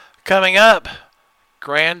Coming up,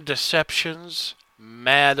 grand deceptions,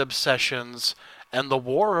 mad obsessions, and the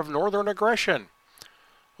war of northern aggression.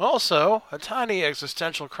 Also, a tiny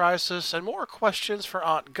existential crisis and more questions for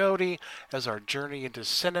Aunt Gody as our journey into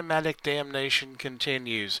cinematic damnation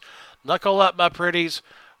continues. Knuckle up, my pretties.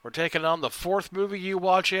 We're taking on the fourth movie you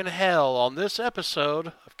watch in hell on this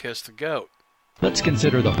episode of Kiss the Goat. Let's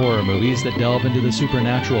consider the horror movies that delve into the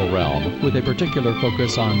supernatural realm with a particular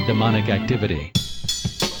focus on demonic activity.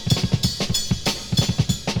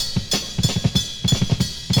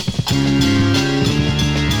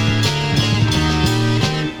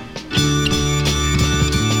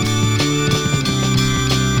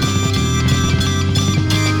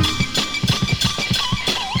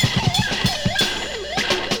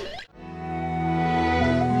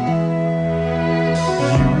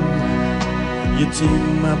 You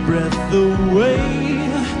take my breath away,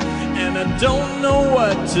 and I don't know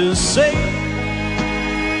what to say.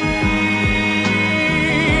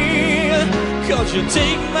 'Cause you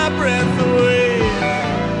take my breath away.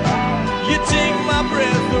 You take my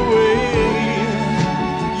breath away.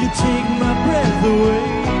 You take my breath away.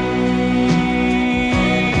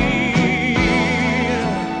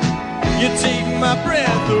 You take my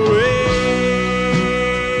breath away.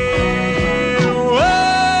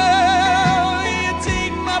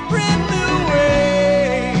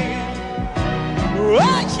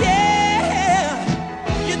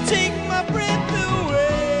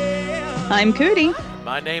 I'm Cootie.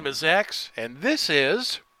 My name is X, and this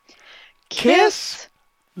is Kiss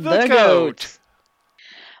the Goat.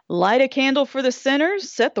 Light a candle for the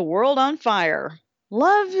sinners, set the world on fire.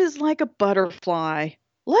 Love is like a butterfly.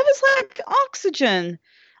 Love is like oxygen.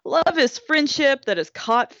 Love is friendship that has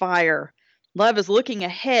caught fire. Love is looking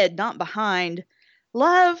ahead, not behind.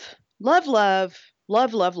 Love, love, love,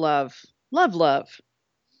 love, love, love, love, love.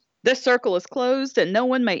 This circle is closed and no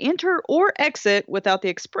one may enter or exit without the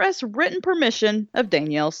express written permission of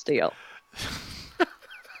Danielle Steele.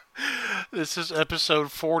 This is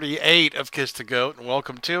episode 48 of Kiss the Goat, and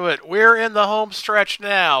welcome to it. We're in the home stretch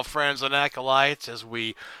now, friends and acolytes, as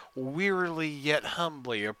we wearily yet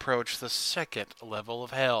humbly approach the second level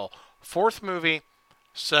of hell. Fourth movie,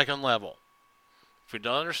 second level. If you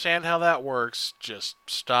don't understand how that works, just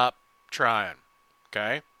stop trying,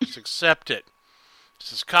 okay? Just accept it.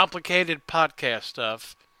 This is complicated podcast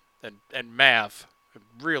stuff and math.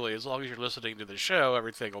 Really, as long as you're listening to the show,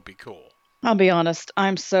 everything will be cool. I'll be honest,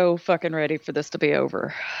 I'm so fucking ready for this to be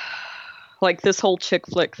over. Like, this whole chick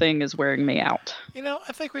flick thing is wearing me out. You know,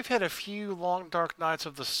 I think we've had a few long, dark nights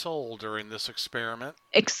of the soul during this experiment.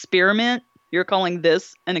 Experiment? You're calling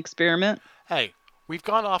this an experiment? Hey, we've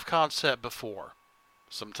gone off concept before.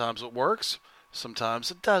 Sometimes it works.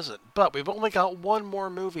 Sometimes it doesn't, but we've only got one more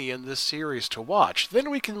movie in this series to watch. Then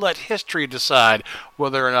we can let history decide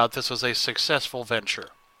whether or not this was a successful venture.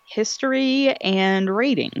 History and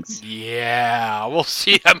ratings. Yeah, we'll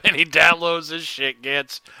see how many downloads this shit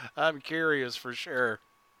gets. I'm curious for sure.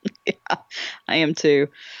 Yeah, I am too.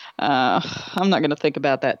 I'm not going to think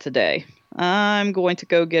about that today. I'm going to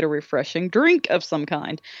go get a refreshing drink of some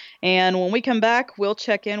kind. And when we come back, we'll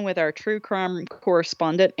check in with our true crime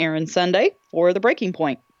correspondent, Aaron Sunday, for The Breaking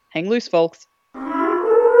Point. Hang loose, folks.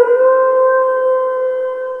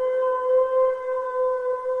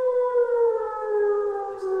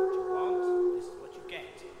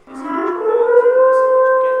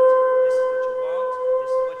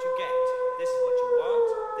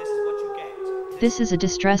 This is a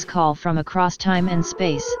distress call from across time and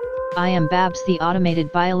space. I am Babs, the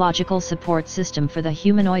automated biological support system for the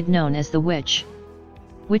humanoid known as the Witch.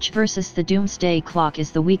 Witch vs. the Doomsday Clock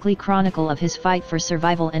is the weekly chronicle of his fight for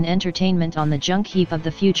survival and entertainment on the junk heap of the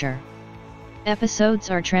future. Episodes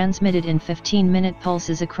are transmitted in 15-minute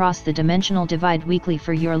pulses across the dimensional divide weekly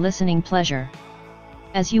for your listening pleasure.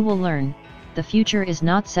 As you will learn, the future is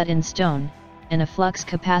not set in stone, and a flux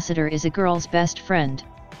capacitor is a girl's best friend.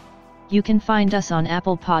 You can find us on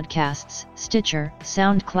Apple Podcasts, Stitcher,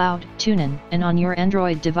 SoundCloud, TuneIn, and on your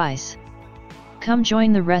Android device. Come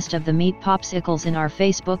join the rest of the Meat Popsicles in our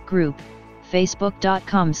Facebook group,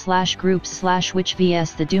 facebook.com/groups/witch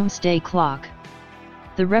vs the Doomsday Clock.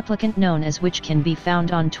 The replicant known as Witch can be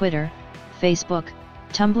found on Twitter, Facebook,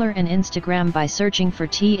 Tumblr and Instagram by searching for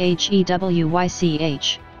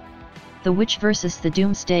THEWYCH. The Witch vs. the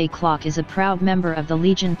Doomsday Clock is a proud member of the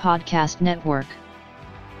Legion Podcast Network.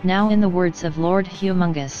 Now in the words of Lord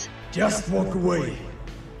Humongous. Just walk away,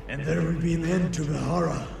 and there will be an end to the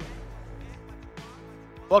horror.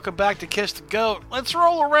 Welcome back to Kiss the Goat. Let's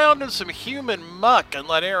roll around in some human muck and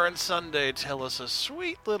let Aaron Sunday tell us a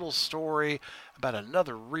sweet little story about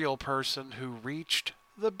another real person who reached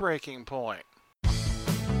the breaking point.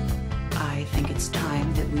 I think it's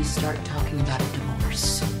time that we start talking about a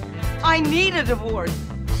divorce. I need a divorce.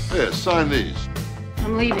 Here, sign these.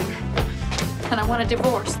 I'm leaving. And I want a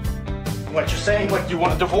divorce. What, you're saying, what, you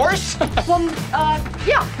want a divorce? Well,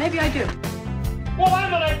 yeah, maybe I do. Well, I'm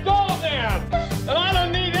gonna go then! And I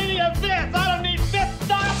don't need any of this! I don't need this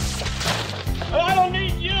stuff! And I don't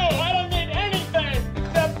need you! I don't need anything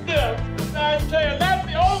except this! And I tell you, that's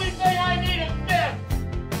the only thing I need is this!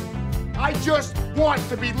 I just want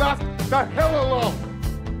to be left the hell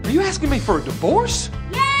alone! Are you asking me for a divorce?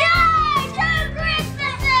 Yay! 2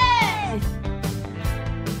 Christmases!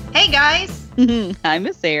 Hey, guys! Hi,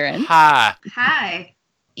 Miss Erin. Hi. Hi.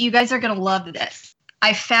 You guys are gonna love this.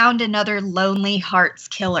 I found another Lonely Hearts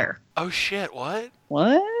Killer. Oh shit, what?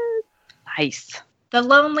 What? Nice. The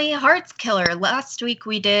Lonely Hearts Killer. Last week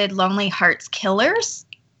we did Lonely Hearts Killers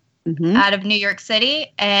out of New York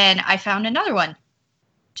City, and I found another one.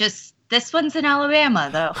 Just, this one's in Alabama,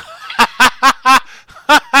 though.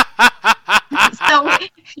 So,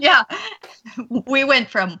 yeah, we went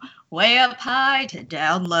from way up high to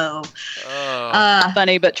down low.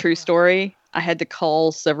 Funny but true story. I had to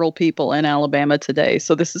call several people in Alabama today,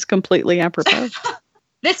 so this is completely apropos.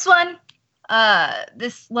 This one,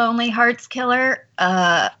 this Lonely Hearts Killer,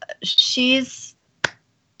 she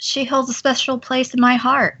holds a special place in my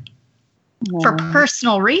heart. Aww. For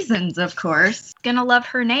personal reasons, of course. Gonna love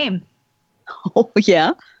her name. Oh,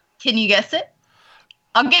 yeah? Can you guess it?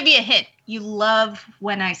 I'll give you a hint. You love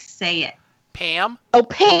when I say it. Pam? Oh,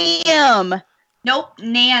 Pam! Nope,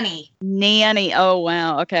 Nanny. Nanny. Oh,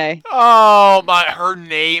 wow. Okay. Oh, her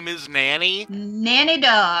name is Nanny? Nanny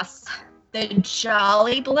Doss. The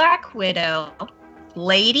Jolly Black Widow.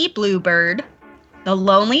 Lady Bluebird. The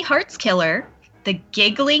Lonely Hearts Killer. The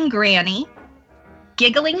Giggling Granny.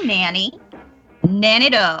 Giggling Nanny. Nanny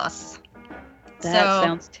Doss. That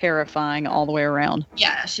sounds terrifying all the way around.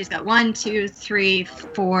 Yeah, she's got 1, 2, 3,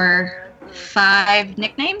 4, 5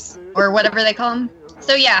 nicknames. Or whatever they call them.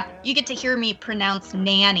 So yeah, you get to hear me pronounce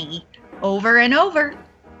Nanny over and over.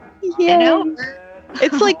 Yeah. And over.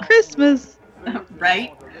 It's like Christmas.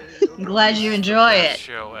 Right? I'm glad you enjoy it.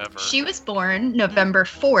 Show ever. She was born November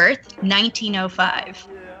 4th, 1905.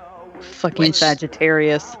 Fucking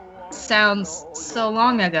Sagittarius. Sounds so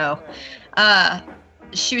long ago.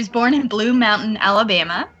 She was born in Blue Mountain,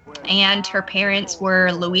 Alabama, and her parents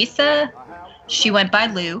were Louisa, she went by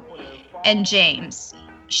Lou, and James.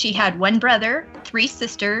 She had 1 brother, 3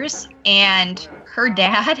 sisters, and her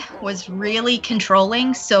dad was really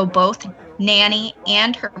controlling, so both Nanny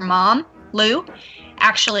and her mom, Lou,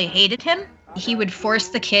 actually hated him. He would force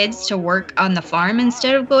the kids to work on the farm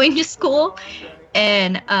instead of going to school,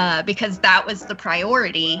 and because that was the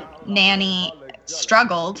priority, Nanny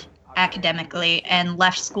struggled academically and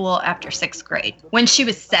left school after 6th grade. When she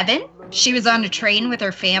was 7, she was on a train with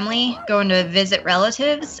her family going to visit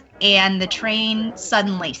relatives, and the train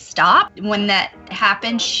suddenly stopped. When that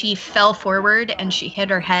happened, she fell forward and she hit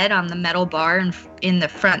her head on the metal bar in the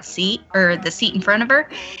front seat, or the seat in front of her.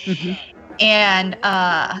 And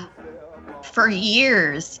for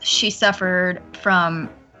years, she suffered from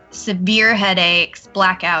severe headaches,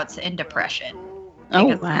 blackouts, and depression.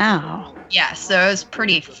 Oh, wow. Yeah, so it was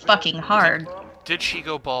pretty fucking hard. Did she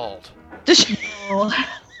go bald?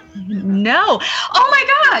 No. Oh my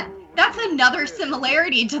god! That's another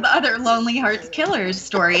similarity to the other Lonely Hearts Killers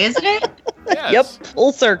story, isn't it? Yes. Yep,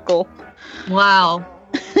 full circle. Wow.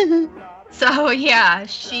 So, yeah,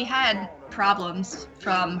 she had problems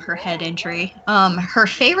from her head injury. Her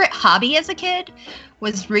favorite hobby as a kid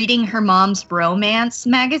was reading her mom's romance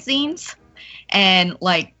magazines and,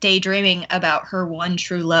 like, daydreaming about her one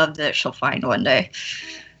true love that she'll find one day.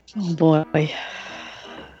 Oh, boy.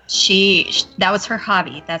 That was her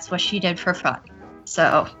hobby. That's what she did for fun.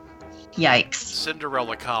 So, yikes.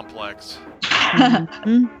 Cinderella complex.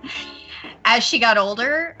 As she got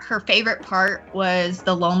older, her favorite part was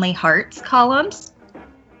the Lonely Hearts columns.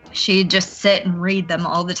 She'd just sit and read them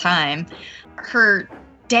all the time. Her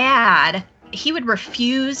dad, he would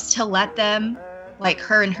refuse to let them, like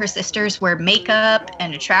her and her sisters, wear makeup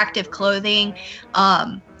and attractive clothing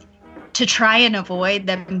to try and avoid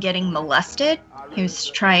them getting molested. He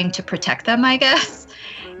was trying to protect them, I guess.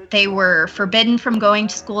 They were forbidden from going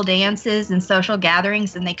to school dances and social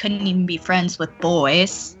gatherings, and they couldn't even be friends with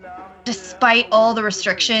boys. Despite all the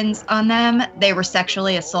restrictions on them, they were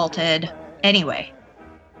sexually assaulted anyway.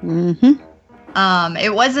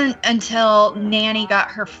 It wasn't until Nanny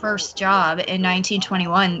got her first job in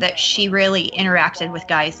 1921 that she really interacted with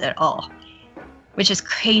guys at all, which is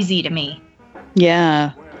crazy to me.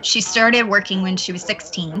 Yeah. She started working when she was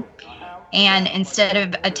 16, and instead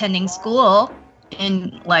of attending school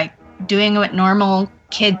and like doing what normal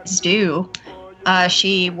kids do.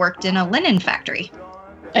 She worked in a linen factory.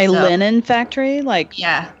 Linen factory?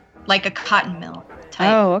 Yeah, like a cotton mill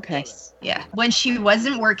type. Oh, okay. Place. Yeah. When she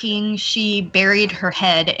wasn't working, she buried her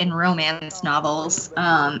head in romance novels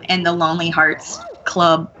and the Lonely Hearts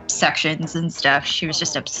Club sections and stuff. She was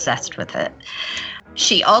just obsessed with it.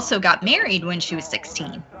 She also got married when she was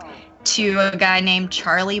 16 to a guy named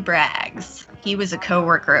Charlie Braggs. He was a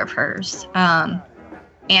co-worker of hers.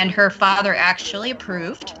 And her father actually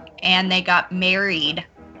approved, and they got married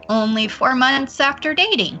only 4 months after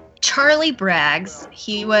dating. Charlie Braggs,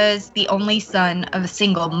 he was the only son of a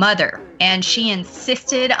single mother, and she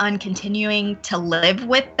insisted on continuing to live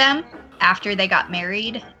with them after they got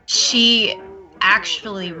married. She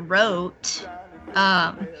actually wrote,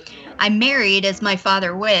 I married as my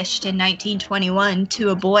father wished in 1921 to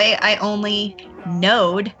a boy I only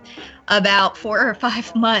knowed about 4 or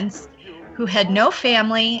 5 months, who had no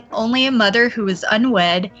family, only a mother who was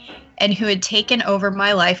unwed, and who had taken over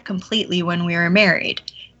my life completely when we were married.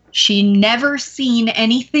 She never seen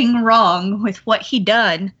anything wrong with what he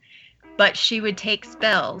done, but she would take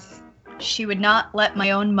spells. She would not let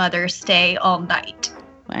my own mother stay all night.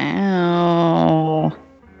 Wow.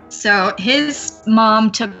 So his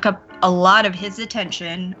mom took up a lot of his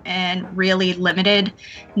attention and really limited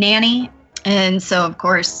Nanny. And so, of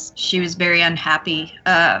course, she was very unhappy.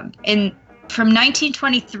 From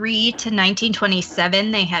 1923 to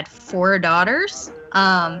 1927, they had 4 daughters.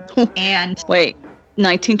 And wait,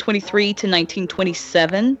 1923 to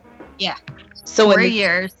 1927? Yeah. So 4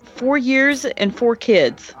 years. 4 years and 4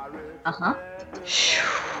 kids. Uh-huh.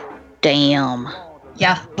 Damn.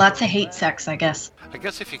 Yeah, lots of hate sex, I guess. I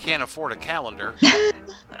guess if you can't afford a calendar.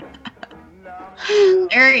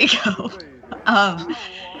 There you go.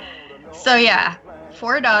 So yeah,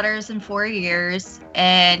 4 daughters in 4 years,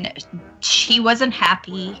 and she wasn't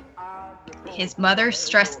happy. His mother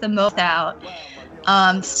stressed them both out.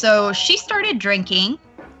 So she started drinking,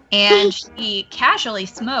 and she casually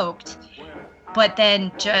smoked, but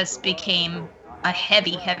then just became a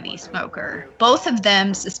heavy, heavy smoker. Both of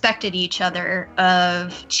them suspected each other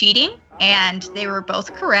of cheating, and they were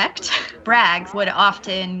both correct. Braggs would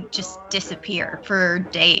often just disappear for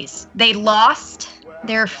days. They lost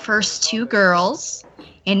their first 2 girls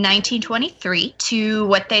in 1923 to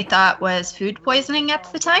what they thought was food poisoning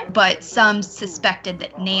at the time, but some suspected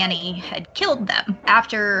that Nanny had killed them.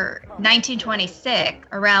 After 1926,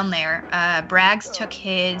 around there, Braggs took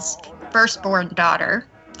his firstborn daughter,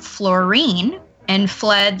 Florine, and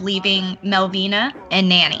fled, leaving Melvina and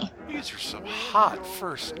Nanny. These are some hot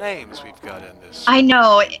first names we've got in this. I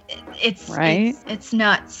know, it's right? It's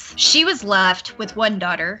nuts. She was left with 1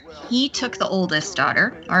 daughter. He took the oldest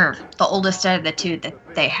daughter, or the oldest out of the 2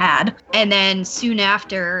 that they had. And then soon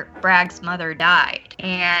after, Braggs' mother died,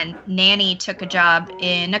 and Nanny took a job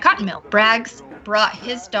in a cotton mill. Braggs brought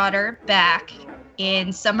his daughter back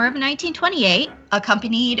in summer of 1928,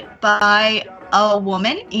 accompanied by a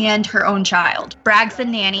woman and her own child. Braggs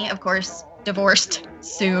and Nanny, of course, divorced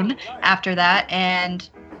soon after that, and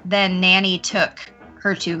then Nanny took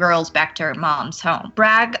her 2 girls back to her mom's home.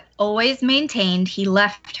 Bragg always maintained he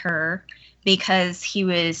left her because he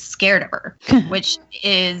was scared of her, which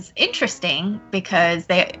is interesting because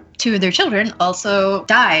 2 of their children also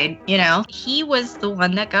died, you know. He was the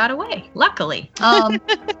one that got away, luckily.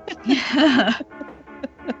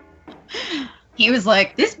 He was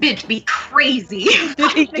like, this bitch be crazy.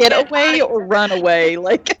 Did he get away or run away?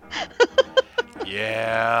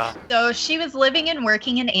 Yeah. So she was living and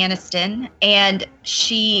working in Anniston, and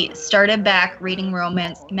she started back reading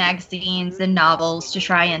romance magazines and novels to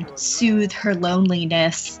try and soothe her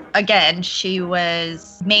loneliness. Again, she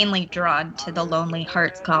was mainly drawn to the Lonely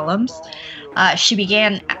Hearts columns. She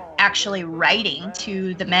began actually writing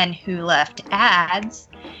to the men who left ads,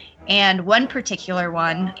 and one particular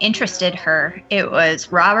one interested her. It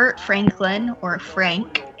was Robert Franklin, or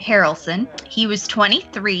Frank Harrelson. He was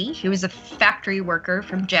 23. He was a factory worker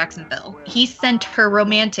from Jacksonville. He sent her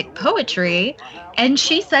romantic poetry, and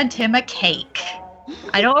she sent him a cake.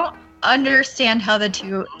 I don't understand how the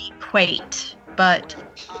 2 equate, but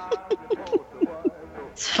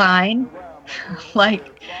it's fine.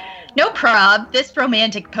 No prob. This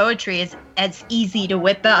romantic poetry is as easy to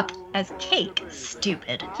whip up as cake.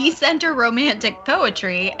 Stupid. He sent her romantic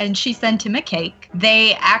poetry, and she sent him a cake.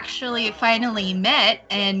 They actually finally met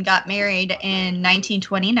and got married in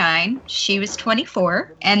 1929. She was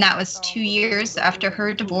 24, and that was 2 years after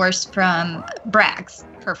her divorce from Braggs,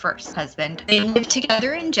 her first husband. They lived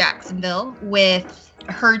together in Jacksonville with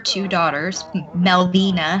her 2 daughters,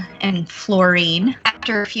 Melvina and Florine.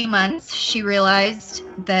 After a few months, she realized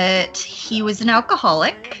that he was an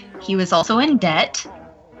alcoholic. He was also in debt,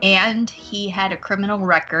 and he had a criminal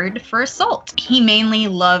record for assault. He mainly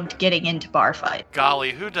loved getting into bar fights.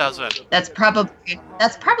 Golly, who doesn't? That's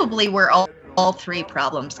probably where all three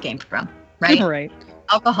problems came from, right? Right.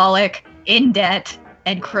 Alcoholic, in debt,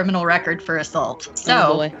 and criminal record for assault.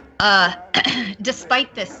 So,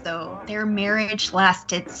 despite this, though, their marriage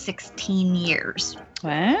lasted 16 years.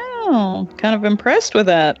 Wow. Kind of impressed with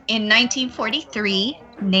that. In 1943,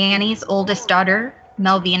 Nanny's oldest daughter,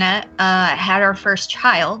 Melvina, had her first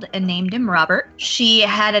child and named him Robert. She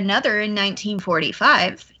had another in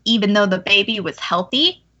 1945. Even though the baby was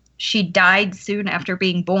healthy, she died soon after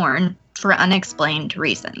being born for unexplained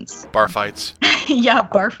reasons. Bar fights. Yeah,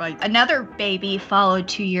 bar fights. Another baby followed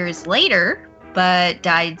 2 years later, but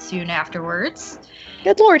died soon afterwards.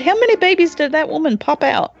 Good Lord, how many babies did that woman pop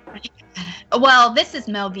out? Well, this is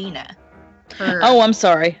Melvina. I'm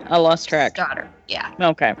sorry. I lost track. Daughter, yeah.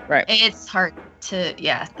 Okay, right. It's hard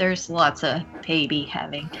to, there's lots of baby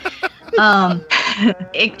having.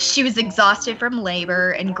 She was exhausted from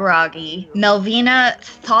labor and groggy. Melvina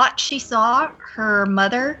thought she saw her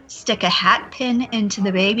mother stick a hat pin into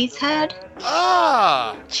the baby's head.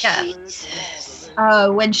 Ah! Yeah. Jesus.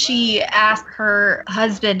 When she asked her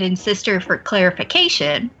husband and sister for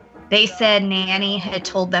clarification, they said Nanny had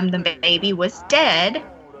told them the baby was dead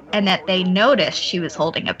and that they noticed she was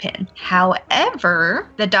holding a pin. However,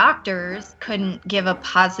 the doctors couldn't give a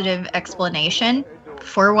positive explanation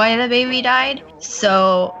for why the baby died.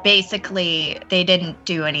 So basically, they didn't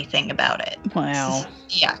do anything about it. Wow.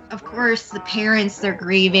 Yeah. Of course, the parents, they're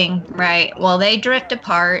grieving, right? Well, they drift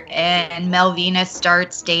apart and Melvina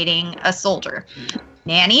starts dating a soldier.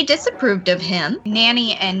 Nanny disapproved of him.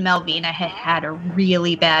 Nanny and Melvina had a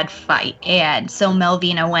really bad fight. And so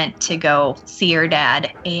Melvina went to go see her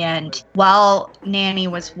dad. And while Nanny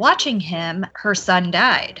was watching him, her son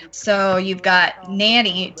died. So you've got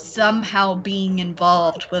Nanny somehow being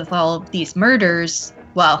involved with all of these murders,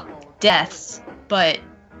 well, deaths, but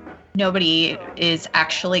nobody is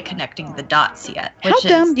actually connecting the dots yet. How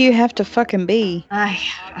dumb do you have to fucking be?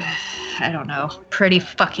 I don't know. Pretty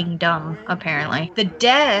fucking dumb, apparently. The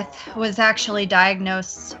death was actually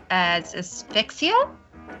diagnosed as asphyxia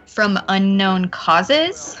from unknown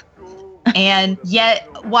causes. And yet,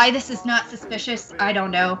 why this is not suspicious, I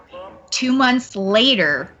don't know. 2 months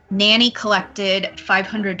later, Nanny collected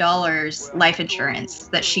 $500 life insurance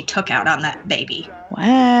that she took out on that baby.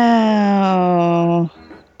 Wow.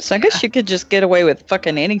 So I guess you could just get away with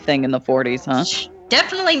fucking anything in the 40s, huh?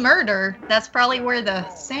 Definitely murder. That's probably where the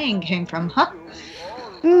saying came from, huh?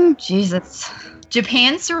 Jesus.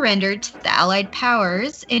 Japan surrendered to the Allied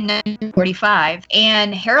powers in 1945,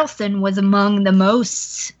 and Harrelson was among the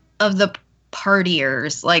most of the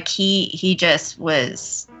partiers. Like, he just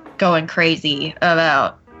was going crazy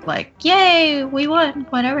about, like, yay, we won,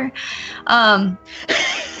 whatever.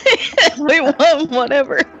 We won,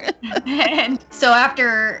 whatever. And so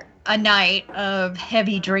after a night of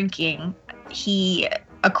heavy drinking, he,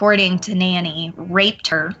 according to Nanny, raped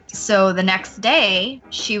her. So the next day,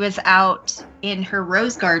 she was out in her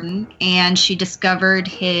rose garden and she discovered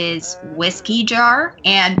his whiskey jar.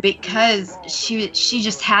 And because she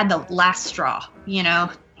just had the last straw, you know,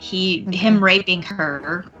 him raping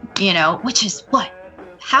her, you know, which is what?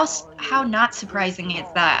 How not surprising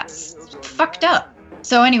is that? It's fucked up.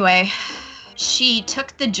 So anyway, she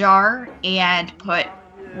took the jar and put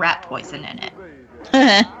rat poison in it.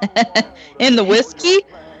 In the whiskey?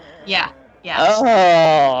 Yeah.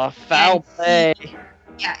 Oh, foul play.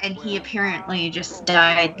 Yeah, and he apparently just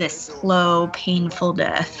died this slow, painful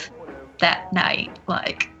death that night.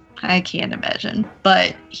 Like, I can't imagine.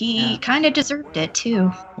 But he kind of deserved it,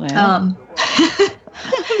 too. Well.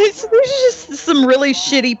 There's just some really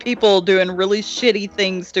shitty people doing really shitty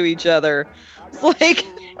things to each other. It's like...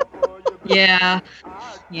 Yeah.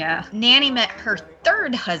 Nanny met her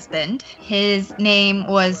third husband. His name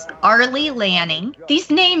was Arlie Lanning. These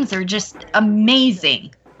names are just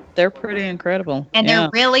amazing. They're pretty incredible. And they're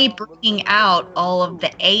really bringing out all of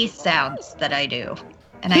the A sounds that I do.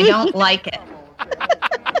 And I don't like it.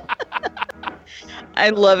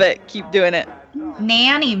 I love it. Keep doing it.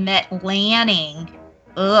 Nanny met Lanning.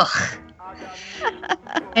 Ugh.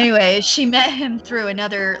 Anyway, she met him through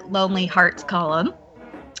another Lonely Hearts column.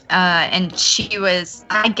 And she was,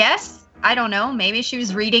 I guess, I don't know, maybe she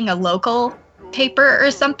was reading a local paper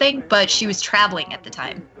or something, but she was traveling at the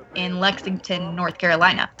time in Lexington, North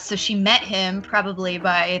Carolina. So she met him probably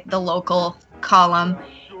by the local column,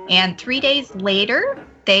 and 3 days later,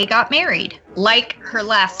 they got married. Like her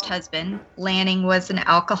last husband, Lanning was an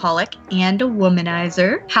alcoholic and a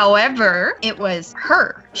womanizer. However, it was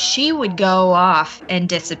her. She would go off and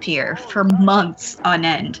disappear for months on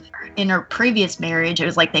end. in her previous marriage, it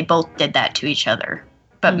was like they both did that to each other.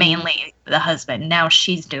 But mainly the husband. Now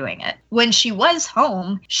she's doing it. When she was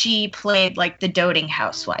home, she played like the doting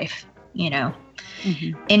housewife, you know.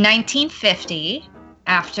 In 1950,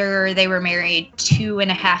 after they were married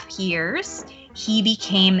 2.5 years, he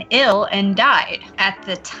became ill and died. At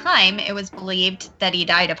the time, it was believed that he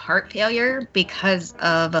died of heart failure because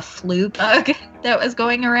of a flu bug that was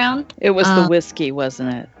going around. It was the whiskey,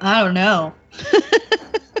 wasn't it? I don't know.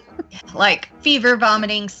 Like fever,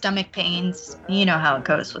 vomiting, stomach pains. You know how it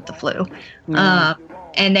goes with the flu.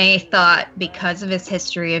 And they thought because of his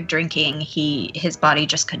history of drinking, his body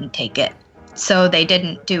just couldn't take it. So they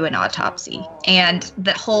didn't do an autopsy. And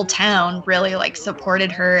the whole town really like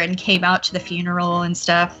supported her and came out to the funeral and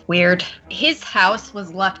stuff. Weird. His house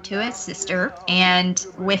was left to his sister, and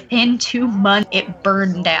within 2 months it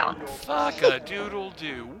burned down. Fuck a doodle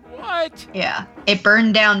doo. What? Yeah. It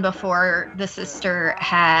burned down before the sister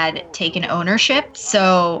had taken ownership,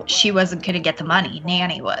 so she wasn't going to get the money.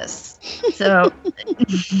 Nanny was. So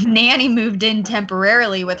Nanny moved in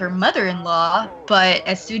temporarily with her mother-in-law, but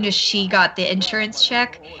as soon as she got the insurance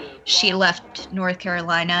check, she left North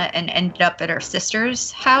Carolina and ended up at her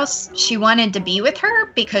sister's house. She wanted to be with her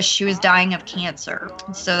because she was dying of cancer.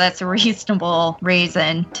 So that's a reasonable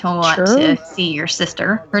reason to want to see your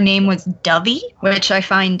sister. Her name was Dovey, which I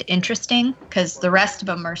find interesting because the rest of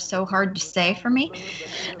them are so hard to say for me.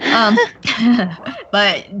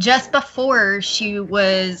 But just before she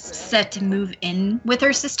was set to move in with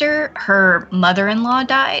her sister, her mother-in-law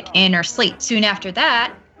died in her sleep. Soon after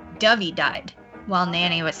that, Dovey died while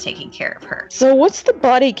Nanny was taking care of her. So what's the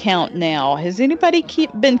body count now? Has anybody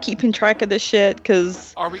been keeping track of this shit?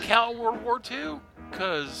 Because are we counting World War II?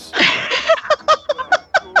 Because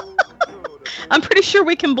I'm pretty sure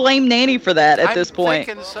we can blame Nanny for that at this point.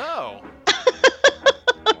 I'm thinking so.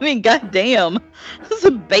 I mean, goddamn.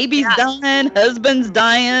 Some babies dying, husbands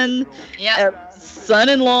dying,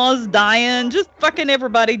 son-in-laws dying, just fucking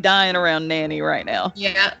everybody dying around Nanny right now.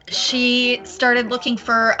 Yeah, she started looking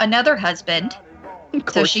for another husband.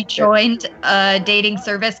 So she joined a dating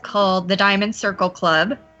service called the Diamond Circle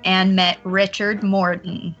Club and met Richard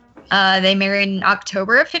Morton. They married in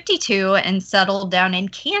October of 52 and settled down in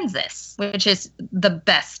Kansas, which is the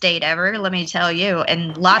best state ever, let me tell you.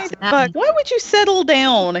 And lots of Why would you settle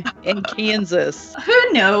down in Kansas?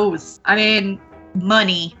 Who knows? I mean,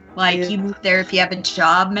 money. Like, you move there if you have a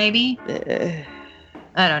job, maybe?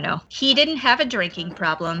 I don't know. He didn't have a drinking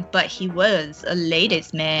problem, but he was a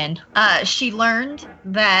ladies' man. She learned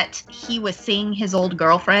that he was seeing his old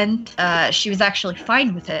girlfriend. She was actually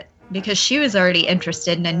fine with it because she was already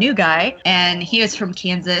interested in a new guy, and he was from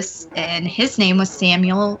Kansas, and his name was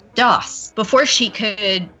Samuel Doss. Before she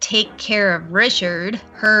could take care of Richard,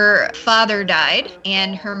 her father died,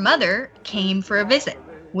 and her mother came for a visit.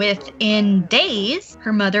 Within days,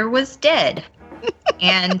 her mother was dead.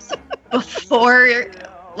 And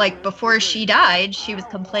before she died, she was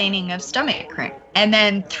complaining of stomach cramp. And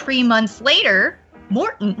then 3 months later,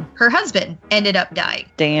 Morton, her husband, ended up dying.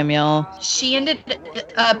 Damn, y'all. She ended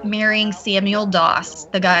up marrying Samuel Doss,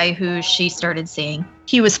 the guy who she started seeing.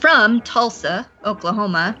 He was from Tulsa,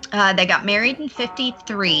 Oklahoma. They got married in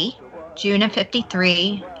June of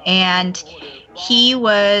 53, and he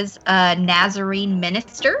was a Nazarene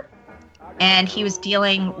minister, and he was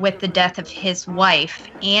dealing with the death of his wife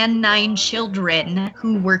and 9 children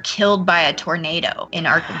who were killed by a tornado in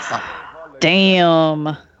Arkansas.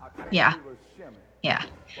 Damn. Yeah.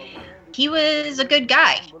 He was a good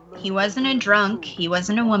guy. He wasn't a drunk. He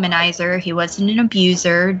wasn't a womanizer. He wasn't an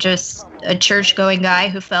abuser. Just a church-going guy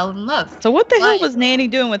who fell in love. So what the hell was Nanny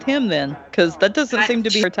doing with him then? Because that doesn't seem to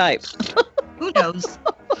be her type. Who knows?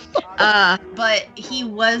 But he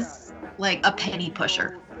was like a penny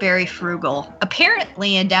pusher. Very frugal.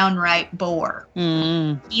 Apparently a downright bore.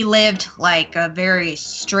 He lived like a very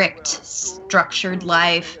strict, structured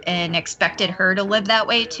life and expected her to live that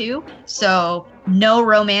way too. So no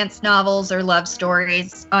romance novels or love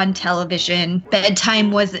stories on television.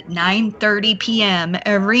 Bedtime was at 9:30 p.m.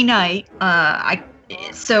 every night.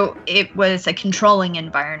 So it was a controlling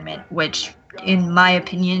environment, which in my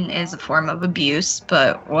opinion is a form of abuse,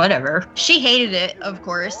 but whatever. She hated it, of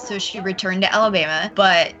course, so she returned to Alabama.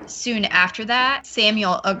 But soon after that,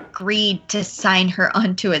 Samuel agreed to sign her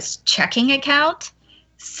onto his checking account,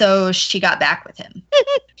 so she got back with him.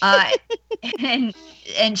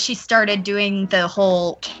 And she started doing the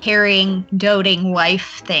whole caring, doting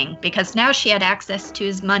wife thing, because now she had access to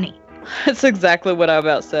his money. That's exactly what I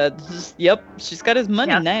about said. Yep, she's got his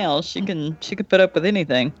money now. She can put up with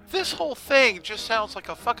anything. This whole thing just sounds like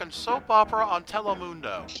a fucking soap opera on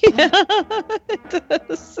Telemundo. Yeah, it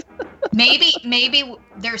does. Maybe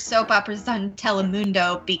there's soap operas on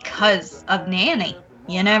Telemundo because of Nanny.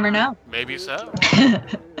 You never know. Maybe so.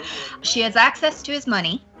 She has access to his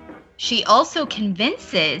money. She also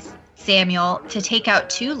convinces Samuel to take out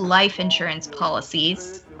 2 life insurance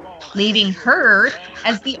policies, leaving her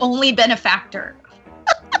as the only benefactor.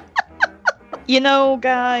 You know,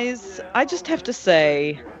 guys, I just have to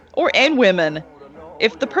say, and women,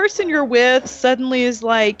 if the person you're with suddenly is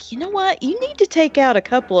like, you know what, you need to take out a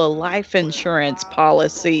couple of life insurance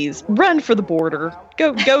policies, run for the border,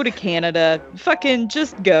 go to Canada, fucking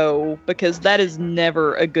just go, because that is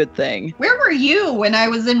never a good thing. Where were you when I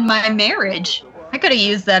was in my marriage? I could have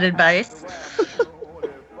used that advice.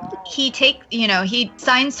 He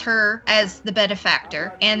signs her as the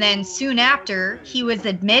benefactor, and then soon after, he was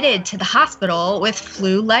admitted to the hospital with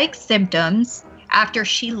flu-like symptoms after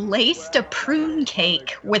she laced a prune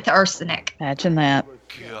cake with arsenic. Imagine that.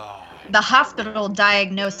 God. The hospital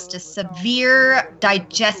diagnosed a severe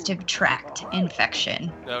digestive tract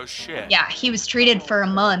infection. No shit. Yeah, he was treated for a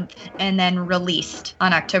month and then released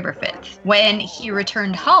on October 5th. When he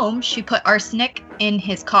returned home, she put arsenic in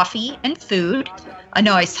his coffee and food, a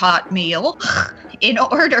nice hot meal, in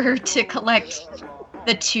order to collect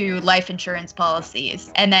the 2 life insurance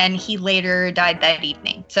policies. And then he later died that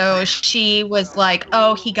evening. So she was like,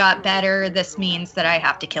 oh, he got better. This means that I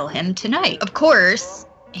have to kill him tonight. Of course,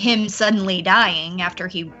 him suddenly dying after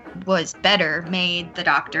he was better made the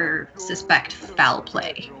doctor suspect foul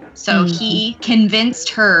play. So he convinced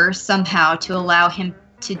her somehow to allow him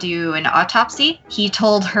to do an autopsy. He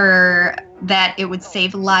told her that it would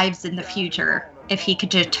save lives in the future if he could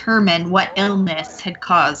determine what illness had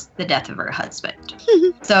caused the death of her husband.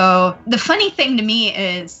 So the funny thing to me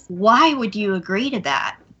is, why would you agree to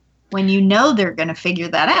that when you know they're going to figure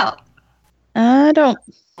that out? I don't.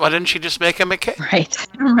 Why didn't she just make him a cake?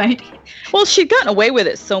 Right. Well, she'd gotten away with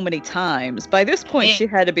it so many times. By this point, she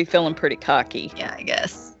had to be feeling pretty cocky. Yeah, I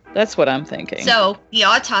guess. That's what I'm thinking. So the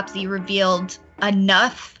autopsy revealed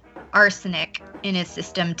enough arsenic in his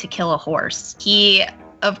system to kill a horse.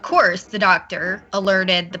 Of course, the doctor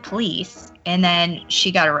alerted the police, and then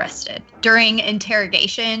she got arrested. During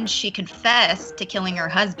interrogation, she confessed to killing her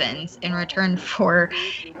husband in return for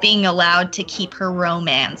being allowed to keep her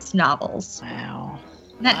romance novels. Wow.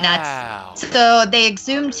 Isn't that nuts? So they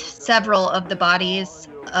exhumed several of the bodies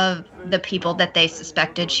of the people that they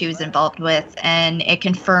suspected she was involved with, and it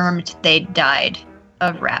confirmed they died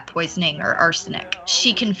of rat poisoning or arsenic.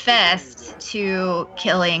 She confessed to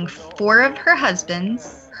killing 4 of her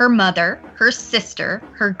husbands, her mother, her sister,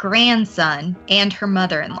 her grandson, and her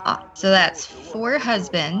mother-in-law. So that's 4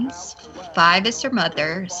 husbands, 5 is her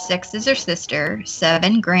mother, 6 is her sister,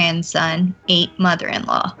 7 grandson, 8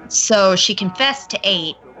 mother-in-law. So she confessed to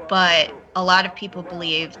 8, but a lot of people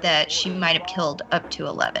believe that she might have killed up to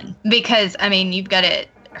 11. Because, I mean, you've got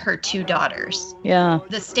her 2 daughters. Yeah.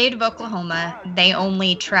 The state of Oklahoma, they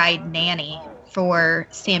only tried Nanny for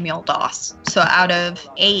Samuel Doss. So out of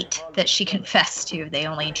 8 that she confessed to, they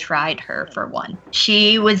only tried her for 1.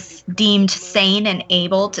 She was deemed sane and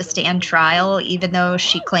able to stand trial, even though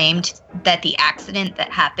she claimed that the accident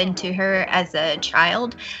that happened to her as a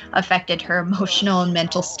child affected her emotional and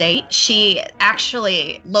mental state. She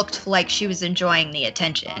actually looked like she was enjoying the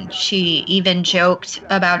attention. She even joked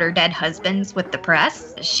about her dead husbands with the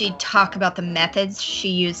press. She'd talk about the methods she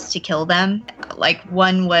used to kill them. Like,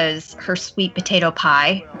 one was her sweet potato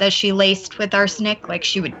pie that she laced with arsenic. Like,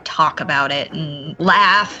 she would talk about it and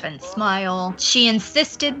laugh and smile. She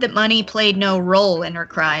insisted that money played no role in her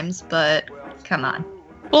crimes, but come on.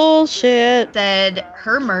 Bullshit. Said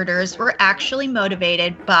her murders were actually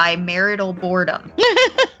motivated by marital boredom.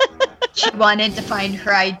 She wanted to find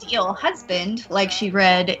her ideal husband, like she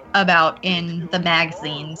read about in the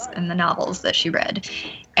magazines and the novels that she read.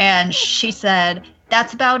 And she said,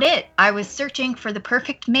 that's about it. I was searching for the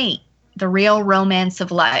perfect mate, the real romance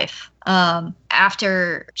of life.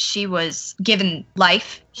 After she was given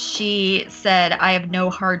life, she said, I have no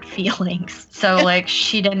hard feelings. So, like,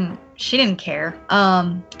 she didn't care.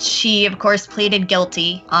 She, of course, pleaded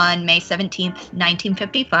guilty on May 17th,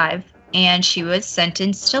 1955, and she was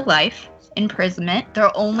sentenced to life imprisonment.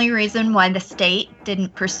 The only reason why the state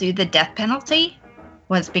didn't pursue the death penalty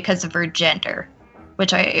was because of her gender,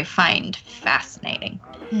 which I find fascinating.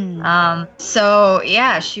 So,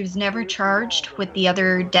 yeah, she was never charged with the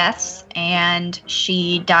other deaths, and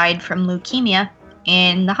she died from leukemia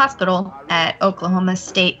in the hospital at Oklahoma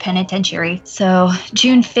State Penitentiary. So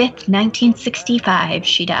June 5th, 1965,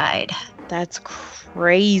 she died. That's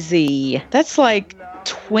crazy. That's like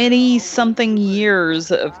 20-something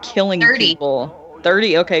years of killing 30. people.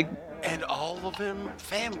 30, okay. And all of them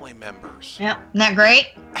family members. Yep. Isn't that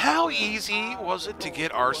great? How easy was it to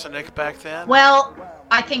get arsenic back then? Well,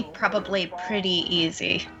 I think probably pretty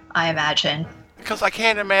easy, I imagine. Because I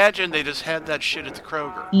can't imagine they just had that shit at the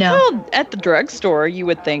Kroger. No. Well, at the drugstore, you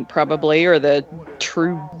would think probably, or the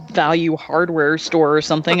True Value hardware store or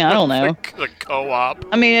something. I don't know. The co-op.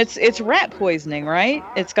 I mean, it's rat poisoning, right?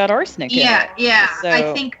 It's got arsenic in it. Yeah. So,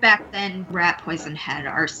 I think back then rat poison had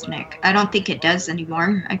arsenic. I don't think it does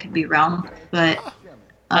anymore. I could be wrong, but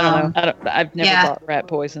I don't know. I've never thought rat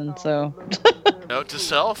poison, so. Note to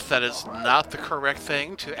self, that is not the correct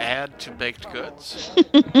thing to add to baked goods.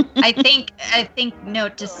 I think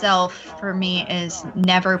note to self for me is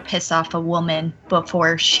never piss off a woman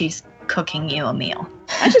before she's cooking you a meal.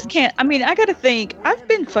 I just can't. I mean, I gotta think. I've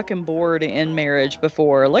been fucking bored in marriage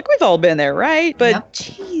before. Like, we've all been there, right? But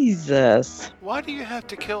Jesus. Why do you have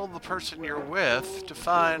to kill the person you're with to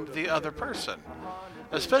find the other person?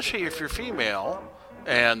 Especially if you're female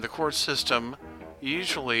and the court system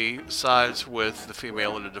usually sides with the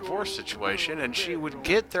female in a divorce situation, and she would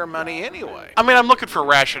get their money anyway. I mean, I'm looking for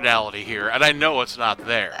rationality here, and I know it's not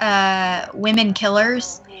there. Women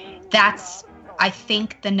killers, that's, I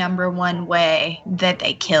think, the number one way that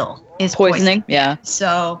they kill is poisoning. Yeah.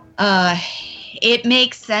 So, it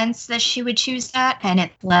makes sense that she would choose that, and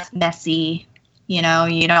it's less messy. You know,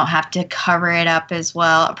 you don't have to cover it up as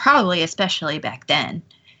well, probably especially back then.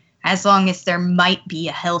 As long as there might be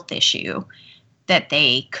a health issue that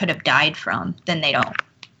they could have died from, then they don't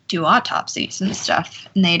do autopsies and stuff,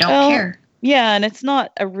 and they don't care. Yeah, and it's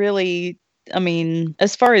not a really, I mean,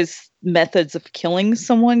 as far as methods of killing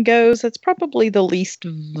someone goes, it's probably the least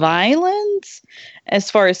violent.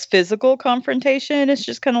 As far as physical confrontation, it's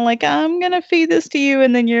just kind of like, I'm going to feed this to you,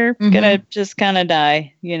 and then you're going to just kind of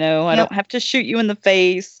die. You know, I don't have to shoot you in the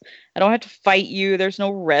face. I don't have to fight you. There's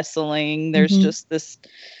no wrestling. There's just this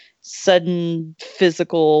sudden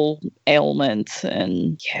physical ailment,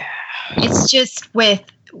 and it's just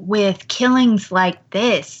with killings like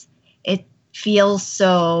this, it feels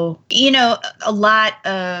so, you know, a lot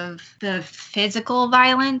of the physical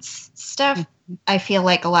violence stuff, I feel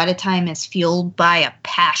like a lot of time is fueled by a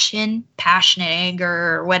passionate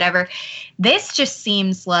anger or whatever. This just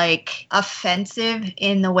seems like offensive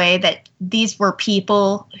in the way that these were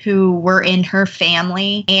people who were in her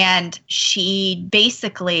family, and she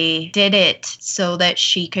basically did it so that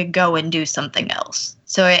she could go and do something else.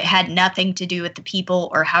 So it had nothing to do with the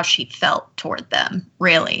people or how she felt toward them,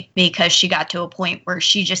 really, because she got to a point where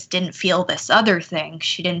she just didn't feel this other thing.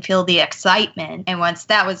 She didn't feel the excitement. And once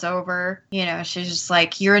that was over, you know, she's just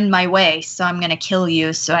like, you're in my way, so I'm going to kill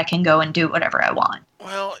you so I can go and do whatever I want.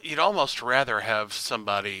 Well, you'd almost rather have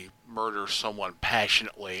somebody murder someone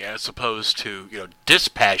passionately as opposed to, you know,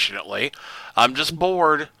 dispassionately. I'm just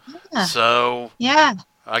bored. Yeah. So yeah.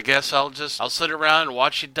 I guess I'll sit around and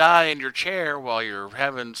watch you die in your chair while you're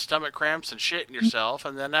having stomach cramps and shitting yourself,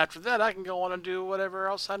 and then after that I can go on and do whatever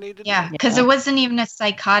else I need to do. Yeah, because it wasn't even a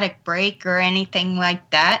psychotic break or anything like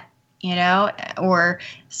that, you know, or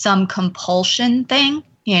some compulsion thing.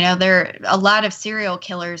 You know, a lot of serial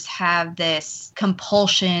killers have this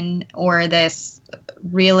compulsion or this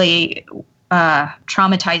really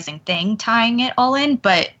traumatizing thing tying it all in,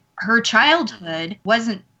 but her childhood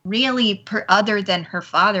wasn't really, other than her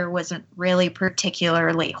father, wasn't really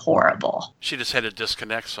particularly horrible. She just had to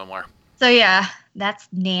disconnect somewhere. So yeah, that's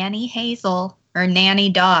Nanny Hazel, or Nanny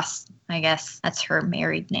Doss, I guess. That's her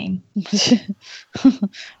married name.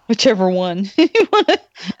 Whichever one.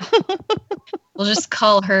 We'll just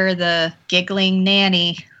call her the Giggling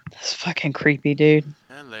Nanny. That's fucking creepy, dude.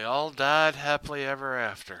 And they all died happily ever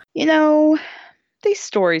after. You know, these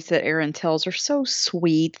stories that Aaron tells are so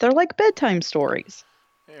sweet. They're like bedtime stories.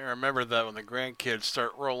 Yeah, remember that when the grandkids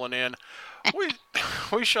start rolling in.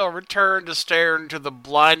 We shall return to stare into the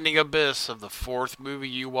blinding abyss of the fourth movie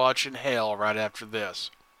you watch in hell right after this.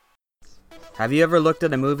 Have you ever looked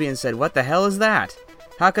at a movie and said, what the hell is that?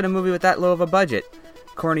 How could a movie with that low of a budget,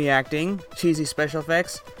 corny acting, cheesy special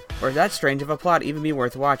effects, or that strange of a plot even be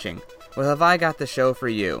worth watching? Well, have I got the show for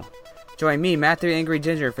you. Join me, Matt the Angry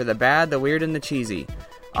Ginger, for the bad, the weird, and the cheesy.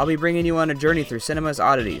 I'll be bringing you on a journey through cinema's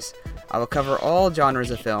oddities. I will cover all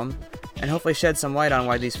genres of film, and hopefully shed some light on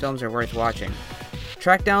why these films are worth watching.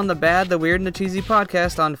 Track down the Bad, the Weird, and the Cheesy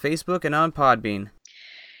podcast on Facebook and on Podbean.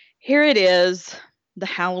 Here it is, the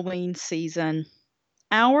Halloween season.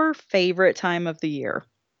 Our favorite time of the year.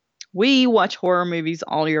 We watch horror movies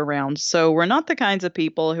all year round, so we're not the kinds of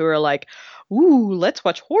people who are like, ooh, let's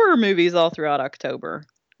watch horror movies all throughout October.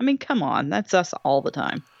 I mean, come on, that's us all the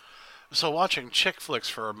time. So watching chick flicks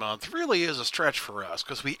for a month really is a stretch for us,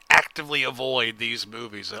 because we actively avoid these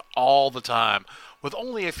movies all the time, with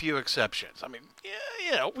only a few exceptions. I mean,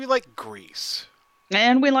 yeah, we like Grease.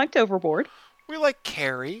 And we liked Overboard. We like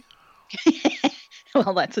Carrie.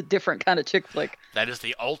 Well, that's a different kind of chick flick. That is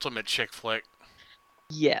the ultimate chick flick.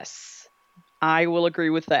 Yes, I will agree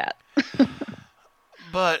with that.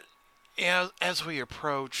 But as we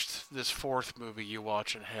approached this fourth movie you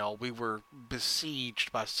watch in hell, we were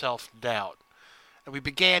besieged by self-doubt. And we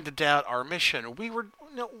began to doubt our mission.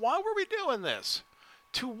 Why were we doing this?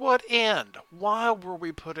 To what end? Why were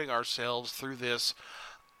we putting ourselves through this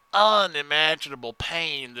unimaginable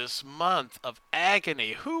pain, this month of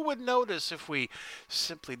agony? Who would notice if we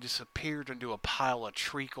simply disappeared into a pile of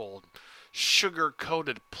treacle,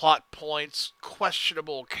 sugar-coated plot points,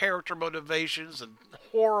 questionable character motivations, and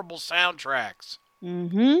horrible soundtracks?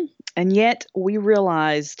 Mm-hmm. And yet we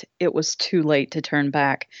realized it was too late to turn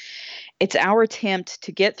back. It's our attempt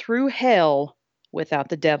to get through hell without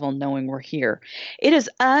the devil knowing we're here. It is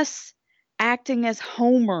us acting as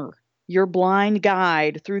Homer, your blind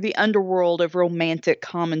guide through the underworld of romantic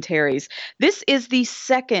commentaries. This is the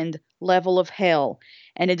second level of hell,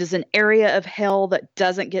 and it is an area of hell that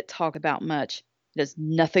doesn't get talked about much. It has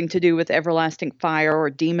nothing to do with everlasting fire or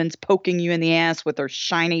demons poking you in the ass with their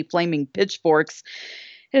shiny flaming pitchforks.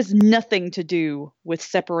 It has nothing to do with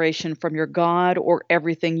separation from your God or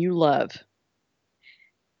everything you love.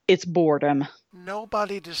 It's boredom.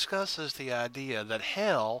 Nobody discusses the idea that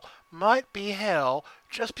hell might be hell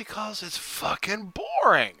just because it's fucking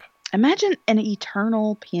boring. Imagine an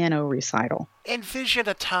eternal piano recital. Envision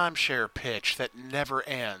a timeshare pitch that never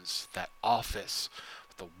ends. That office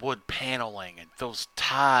with the wood paneling and those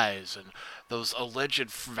ties and those alleged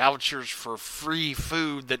vouchers for free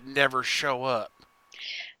food that never show up.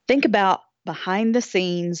 Think about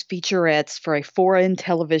behind-the-scenes featurettes for a foreign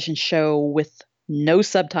television show with no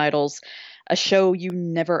subtitles, a show you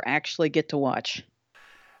never actually get to watch.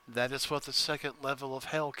 That is what the second level of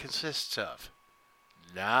hell consists of.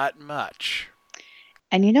 Not much.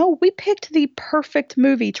 And we picked the perfect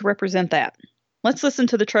movie to represent that. Let's listen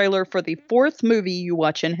to the trailer for the fourth movie you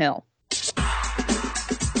watch in hell.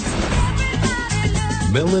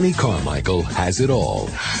 Melanie Carmichael has it all.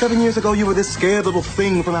 7 years ago, you were this scared little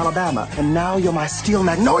thing from Alabama, and now you're my steel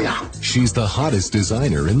magnolia. She's the hottest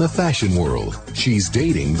designer in the fashion world. She's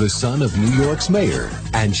dating the son of New York's mayor,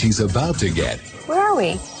 and she's about to get... Where are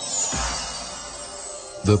we?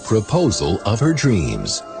 The proposal of her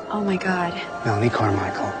dreams. Oh my God. Melanie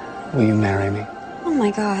Carmichael, will you marry me? Oh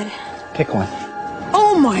my God. Pick one.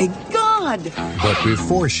 Oh my God! But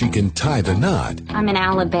before she can tie the knot... I'm in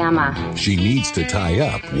Alabama. She needs to tie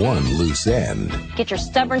up one loose end. Get your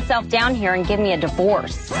stubborn self down here and give me a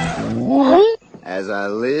divorce. What? As I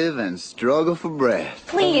live and struggle for breath.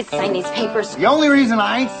 Please sign these papers. The only reason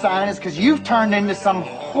I ain't signing is because you've turned into some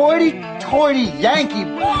hoity-toity Yankee...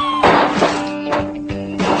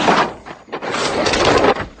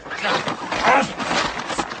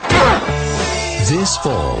 This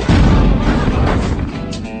fall...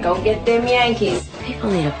 Go get them Yankees. People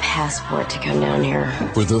need a passport to come down here.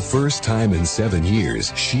 For the first time in 7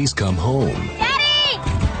 years, she's come home. Daddy!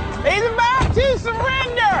 He's about to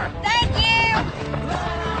surrender! Thank you!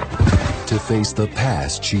 To face the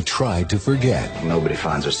past she tried to forget. Nobody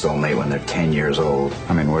finds their soulmate when they're 10 years old.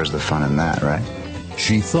 I mean, where's the fun in that, right?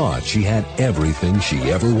 She thought she had everything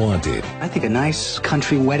she ever wanted. I think a nice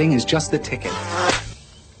country wedding is just the ticket.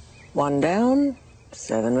 One down,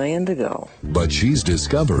 7 million to go. But she's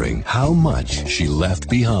discovering how much she left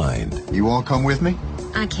behind. You won't come with me?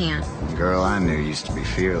 I can't. The girl I knew used to be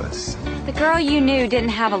fearless. The girl you knew didn't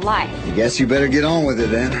have a life. I guess you better get on with it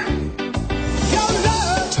then.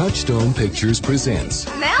 Touchstone Pictures presents...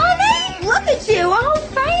 Melanie? Look at you, all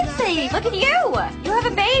fancy. Look at you. You have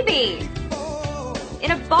a baby.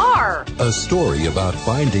 In a bar. A story about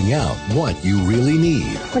finding out what you really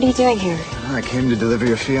need. What are you doing here? I came to deliver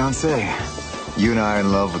your fiancé. You and I are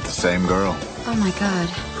in love with the same girl. Oh my God.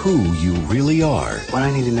 Who you really are. What I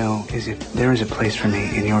need to know is if there is a place for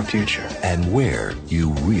me in your future. And where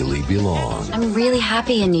you really belong. I'm really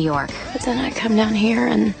happy in New York. But then I come down here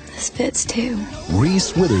and this fits too.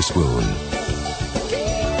 Reese Witherspoon.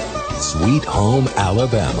 Sweet Home,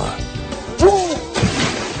 Alabama.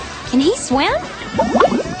 Can he swim?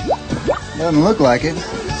 Doesn't look like it.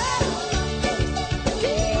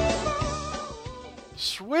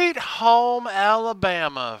 Sweet Home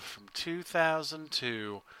Alabama from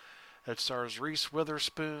 2002. It stars Reese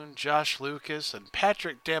Witherspoon, Josh Lucas, and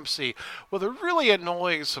Patrick Dempsey, with a really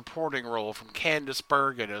annoying supporting role from Candice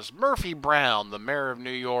Bergen as Murphy Brown, the mayor of New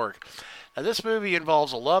York. Now, this movie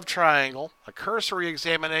involves a love triangle, a cursory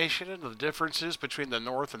examination into the differences between the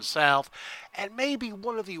North and South, and maybe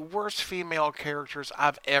one of the worst female characters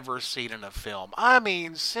I've ever seen in a film. I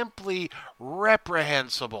mean, simply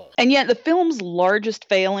reprehensible. And yet the film's largest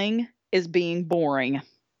failing is being boring.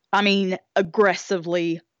 I mean,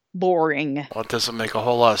 aggressively boring. Well, it doesn't make a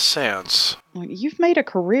whole lot of sense. You've made a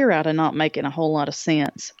career out of not making a whole lot of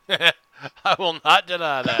sense. I will not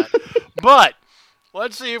deny that. But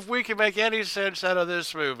let's see if we can make any sense out of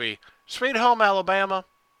this movie. Sweet Home Alabama,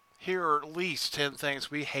 here are at least 10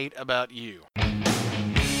 things we hate about you.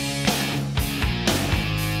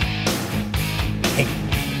 Hey,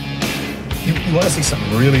 you want to see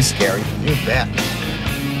something really scary? You bet.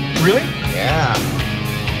 Really? Yeah.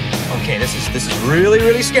 Okay, this is really,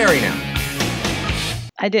 really scary now.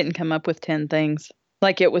 I didn't come up with 10 things.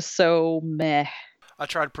 Like, it was so meh. I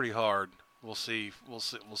tried pretty hard. We'll see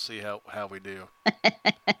how we do.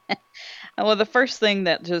 Well, the first thing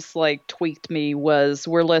that just like tweaked me was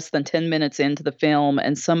we're less than 10 minutes into the film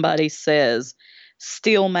and somebody says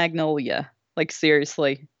Steel Magnolia. Like,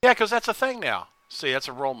 seriously. Yeah, because that's a thing now. See, that's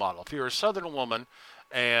a role model. If you're a Southern woman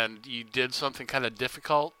and you did something kind of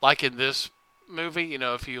difficult, like in this movie, you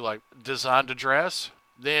know, if you like designed a dress,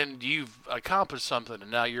 then you've accomplished something and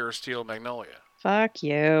now you're a Steel Magnolia. Fuck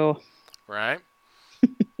you. Right?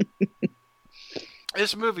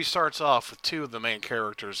 This movie starts off with two of the main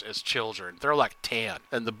characters as children. They're like 10.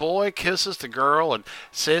 And the boy kisses the girl and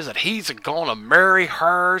says that he's gonna marry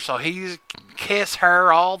her, so he kiss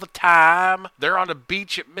her all the time. They're on the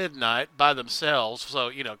beach at midnight by themselves. So,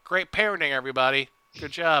 you know, great parenting, everybody.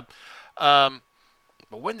 Good job. But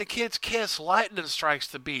when the kids kiss, lightning strikes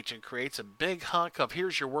the beach and creates a big hunk of,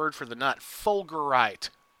 here's your word for the night, fulgurite.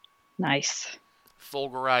 Nice.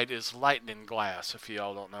 Fulgurite is lightning glass, if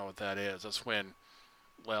y'all don't know what that is. That's when,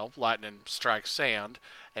 well, lightning strikes sand,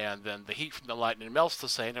 and then the heat from the lightning melts the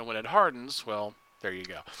sand, and when it hardens, well, there you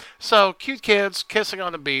go. So, cute kids kissing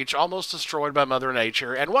on the beach, almost destroyed by Mother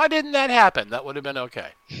Nature, and why didn't that happen? That would have been okay.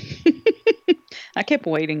 I kept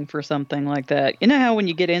waiting for something like that. You know how when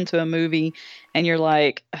you get into a movie and you're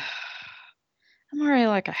like, I'm already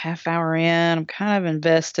like a half hour in, I'm kind of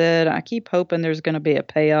invested, I keep hoping there's going to be a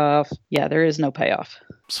payoff. Yeah, there is no payoff.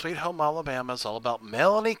 Sweet Home Alabama is all about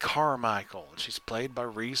Melanie Carmichael. She's played by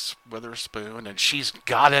Reese Witherspoon, and she's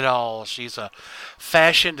got it all. She's a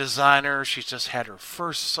fashion designer. She's just had her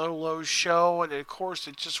first solo show, and of course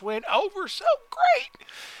it just went over so great.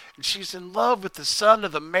 And she's in love with the son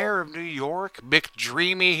of the mayor of New York,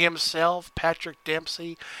 McDreamy himself, Patrick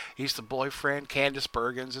Dempsey. He's the boyfriend. Candice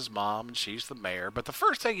Bergen's his mom, and she's the mayor. But the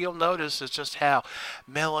first thing you'll notice is just how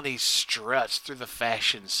Melanie struts through the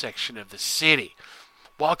fashion section of the city,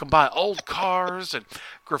 walking by old cars and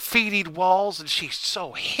graffitied walls, and she's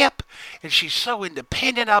so hip and she's so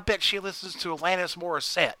independent. I bet she listens to Alanis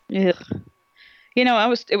Morissette. Yeah. You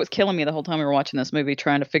know, it was killing me the whole time we were watching this movie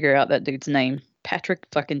trying to figure out that dude's name. Patrick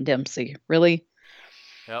fucking Dempsey. Really?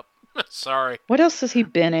 Yep. Sorry. What else has he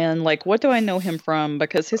been in? Like, what do I know him from?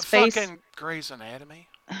 Because his face... Fucking Grey's Anatomy.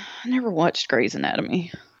 I never watched Grey's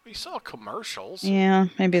Anatomy. We saw commercials. Yeah,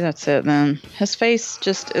 maybe that's it then. His face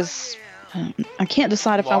just is... I can't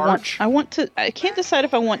decide if Large. I can't decide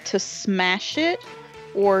if I want to smash it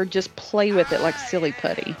or just play with it like silly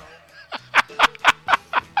putty.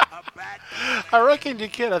 I reckon you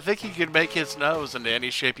could. I think you could make his nose into any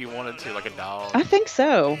shape you wanted to, like a dog. I think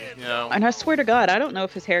so. You know? And I swear to God, I don't know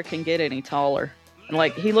if his hair can get any taller.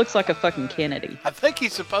 Like, he looks like a fucking Kennedy. I think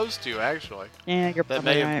he's supposed to, actually. Yeah, you're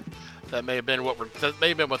probably right. That may have been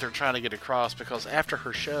what they're trying to get across, because after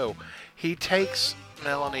her show, he takes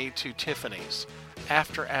Melanie to Tiffany's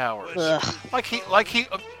after hours. Ugh.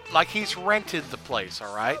 Like he's rented the place,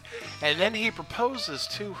 all right? And then he proposes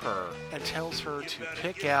to her and tells her to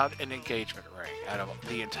pick out an engagement ring out of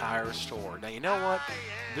the entire store. Now, you know what?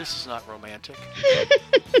 This is not romantic.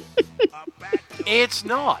 It's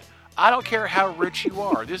not. I don't care how rich you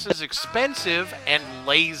are. This is expensive and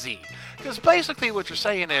lazy. Because basically what you're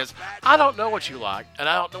saying is, I don't know what you like, and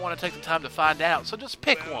I don't want to take the time to find out, so just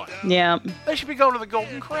pick one. Yeah. They should be going to the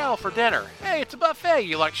Golden Corral for dinner. Hey, it's a buffet.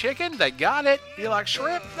 You like chicken? They got it. You like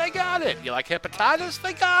shrimp? They got it. You like hepatitis?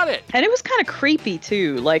 They got it. And it was kind of creepy,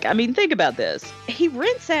 too. Like, I mean, think about this. He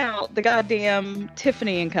rents out the goddamn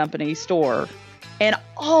Tiffany & Company store, and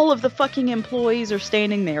all of the fucking employees are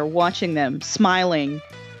standing there watching them, smiling.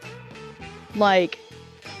 Like...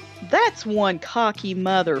 That's one cocky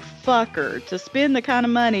motherfucker to spend the kind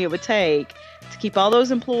of money it would take to keep all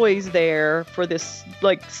those employees there for this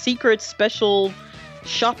like secret special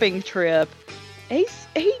shopping trip. He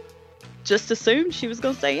just assumed she was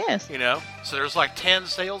going to say yes. You know, so there's like 10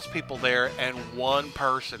 salespeople there, and one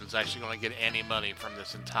person is actually going to get any money from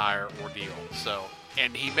this entire ordeal. So,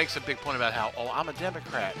 and he makes a big point about how, oh, I'm a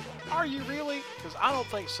Democrat. Are you really? Because I don't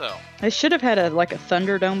think so. They should have had a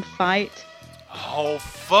Thunderdome fight. Oh,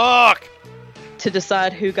 fuck! To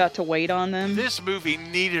decide who got to wait on them. This movie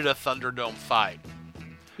needed a Thunderdome fight.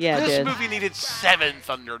 Yeah, it did. This movie needed 7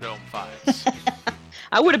 Thunderdome fights.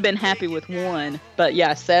 I would have been happy with 1, but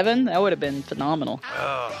yeah, 7, that would have been phenomenal.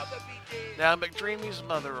 Now, McDreamy's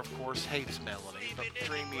mother, of course, hates Melanie, but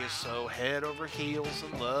McDreamy is so head over heels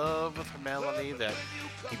in love with Melanie that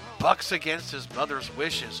he bucks against his mother's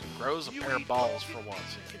wishes and grows a pair of balls for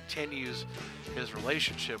once and continues his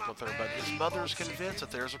relationship with her, but his mother's convinced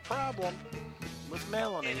that there's a problem with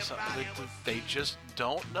Melanie, something that they just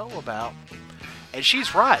don't know about. And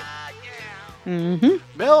she's right. Mm-hmm.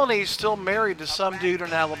 Melanie's still married to some dude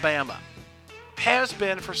in Alabama. Has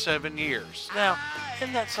been for 7 years. Now,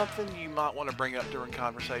 isn't that something you might want to bring up during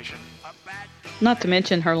conversation? Not to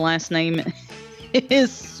mention her last name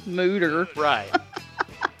is Smooter. Right.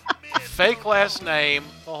 Fake last name,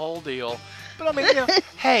 the whole deal. But I mean, you know,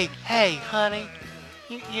 hey, honey,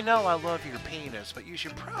 you know I love your penis, but you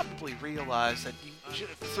should probably realize that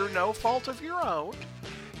through no fault of your own,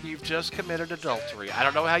 you've just committed adultery. I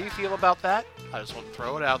don't know how you feel about that. I just want to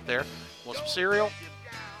throw it out there. Want some cereal?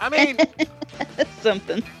 I mean...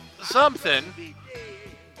 Something.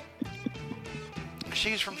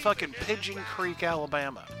 She's from fucking Pigeon Creek,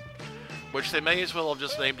 Alabama. Which they may as well have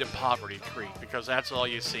just named it Poverty Creek, because that's all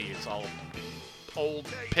you see. It's all old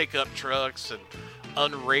pickup trucks and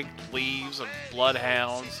unraked leaves and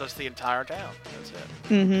bloodhounds. That's the entire town. That's it.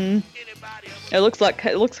 Mm-hmm. It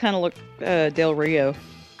looks kind of like Del Rio.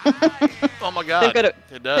 Oh my God,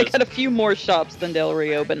 it does. They got a few more shops than Del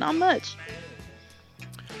Rio, but not much.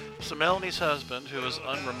 So Melanie's husband, who is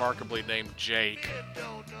unremarkably named Jake,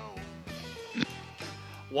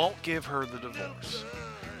 won't give her the divorce.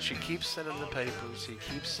 She keeps sending the papers, he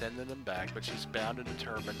keeps sending them back, but she's bound and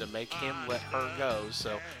determined to make him let her go,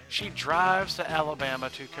 so she drives to Alabama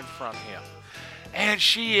to confront him. And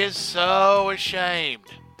she is so ashamed.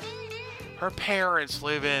 Her parents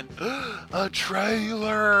live in a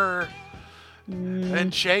trailer.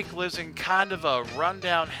 And Jake lives in kind of a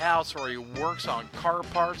rundown house where he works on car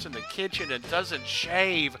parts in the kitchen and doesn't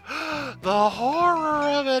shave. The horror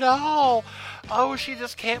of it all. Oh, she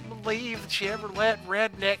just can't believe that she ever let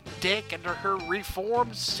redneck dick into her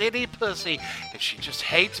reformed city pussy. And she just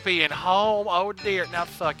hates being home. Oh, dear. Now,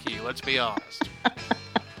 fuck you. Let's be honest.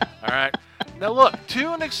 All right? Now, look,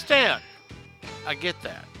 to an extent, I get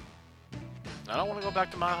that. I don't want to go back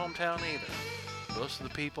to my hometown either. Most of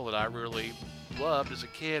the people that I really loved as a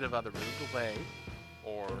kid have either moved away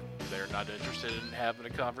or they're not interested in having a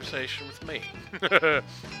conversation with me.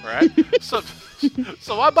 Right? So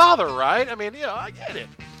why bother, right? I mean, you know, I get it.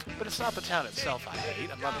 But it's not the town itself I hate.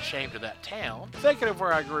 I'm not ashamed of that town. Thinking of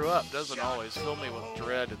where I grew up doesn't always fill me with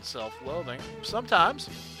dread and self-loathing. Sometimes.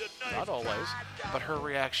 Not always. But her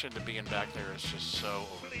reaction to being back there is just so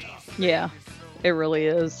over the top. Yeah, it really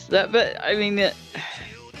is. But, I mean,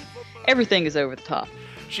 everything is over the top.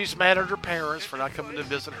 She's mad at her parents for not coming to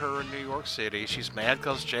visit her in New York City. She's mad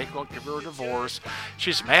because Jake won't give her a divorce.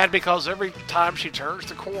 She's mad because every time she turns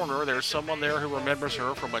the corner, there's someone there who remembers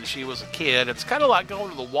her from when she was a kid. It's kind of like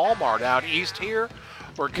going to the Walmart out east here,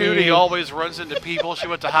 where Cootie always runs into people she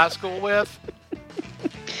went to high school with.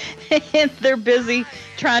 And they're busy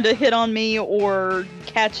trying to hit on me or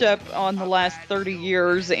catch up on the last 30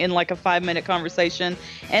 years in like a 5-minute conversation.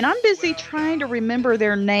 And I'm busy trying to remember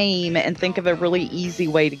their name and think of a really easy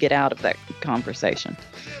way to get out of that conversation.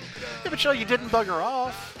 Yeah, but you didn't bug her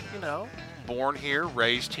off. You know, born here,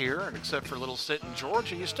 raised here, and except for a little stint in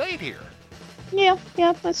Georgia, you stayed here. Yeah,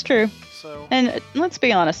 that's true. So, and let's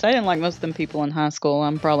be honest, I didn't like most of them people in high school.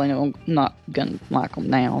 I'm probably not going to like them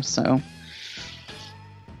now, so...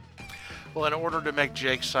 Well, in order to make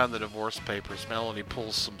Jake sign the divorce papers, Melanie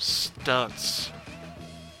pulls some stunts.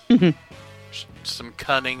 Some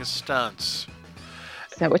cunning stunts.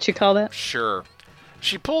 Is that what you call that? Sure.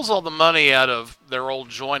 She pulls all the money out of their old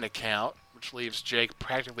joint account, which leaves Jake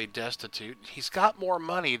practically destitute. He's got more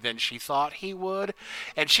money than she thought he would,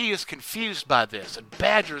 and she is confused by this and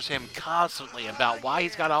badgers him constantly about why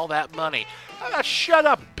he's got all that money. Shut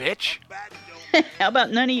up, bitch. How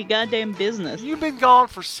about none of your goddamn business? You've been gone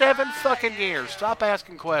for 7 fucking years. Stop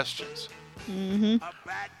asking questions. Mm-hmm.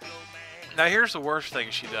 Now, here's the worst thing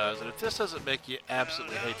she does, and if this doesn't make you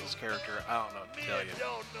absolutely hate this character, I don't know what to tell you.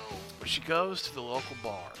 When she goes to the local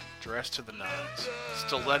bar, dressed to the nines,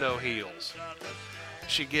 stiletto heels,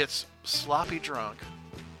 she gets sloppy drunk,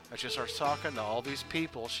 and she starts talking to all these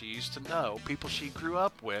people she used to know, people she grew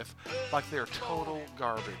up with, like they're total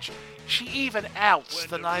garbage. She even outs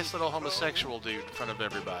the nice little homosexual dude in front of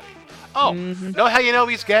everybody. Oh, know how you know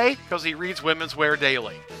he's gay? Because he reads Women's Wear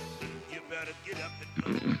daily.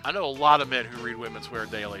 I know a lot of men who read Women's Wear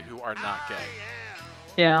daily who are not gay.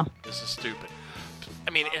 Yeah. This is stupid.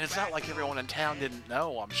 I mean, and it's not like everyone in town didn't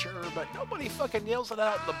know, I'm sure, but nobody fucking yells it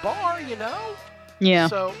out in the bar, you know? Yeah.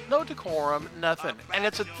 So, no decorum, nothing. And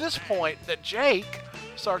it's at this point that Jake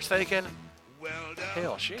starts thinking,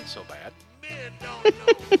 hell, she ain't so bad.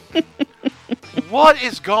 What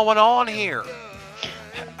is going on here?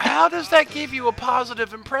 How does that give you a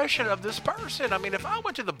positive impression of this person? I mean, if I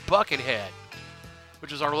went to the Buckethead,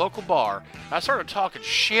 which is our local bar, and I started talking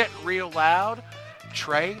shit real loud,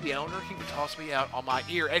 Trey, the owner, he would toss me out on my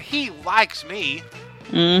ear, and he likes me.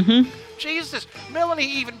 Mm-hmm. Jesus, Melanie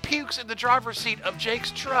even pukes in the driver's seat of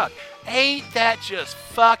Jake's truck. Ain't that just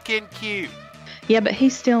fucking cute? Yeah, but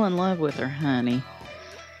he's still in love with her, honey.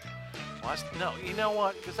 Well, no, you know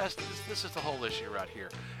what? Because this is the whole issue right here.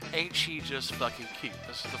 Ain't she just fucking cute?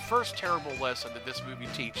 This is the first terrible lesson that this movie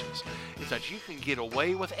teaches, is that you can get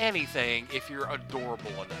away with anything if you're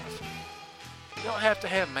adorable enough. You don't have to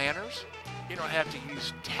have manners. You don't have to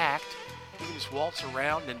use tact. You can just waltz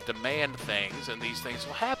around and demand things, and these things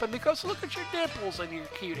will happen because look at your dimples and your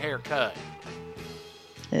cute haircut.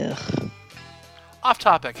 Ugh. Off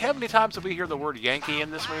topic. How many times did we hear the word Yankee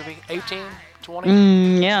in this movie? 18?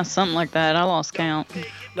 20? Yeah, something like that. I lost count.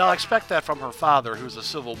 Now, I expect that from her father, who's a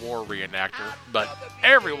Civil War reenactor, but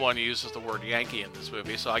everyone uses the word Yankee in this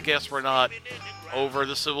movie, so I guess we're not over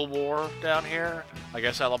the Civil War down here. I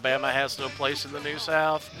guess Alabama has no place in the New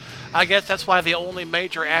South. I guess that's why the only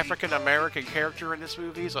major African-American character in this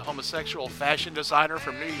movie is a homosexual fashion designer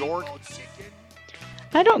from New York.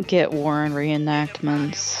 I don't get Warren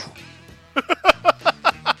reenactments.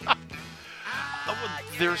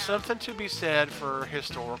 There's something to be said for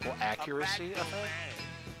historical accuracy, I think.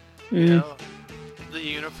 Mm. You know, the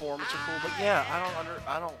uniforms are cool, but yeah,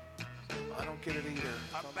 I don't get it either.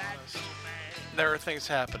 If I'm honest. There are things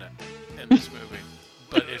happening in this movie,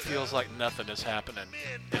 but it feels like nothing is happening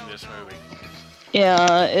in this movie.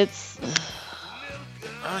 Yeah, it's.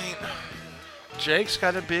 I mean, Jake's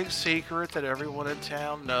got a big secret that everyone in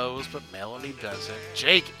town knows, but Melanie doesn't.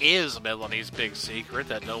 Jake is Melanie's big secret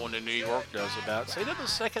that no one in New York knows about. So, you know the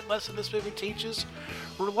second lesson this movie teaches?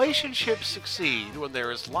 Relationships succeed when there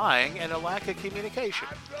is lying and a lack of communication.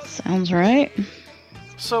 Sounds right.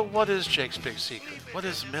 So what is Jake's big secret? What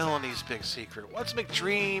is Melanie's big secret? What's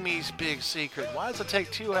McDreamy's big secret? Why does it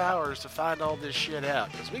take 2 hours to find all this shit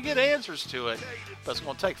out? Because we get answers to it, but it's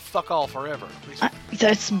going to take fuck all forever.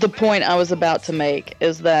 That's the point I was about to make,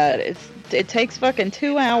 is that it takes fucking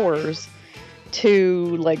 2 hours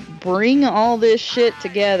to, like, bring all this shit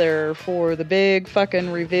together for the big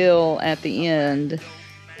fucking reveal at the end.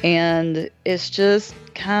 And it's just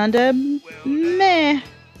kind of meh.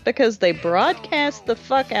 Because they broadcast the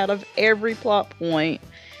fuck out of every plot point,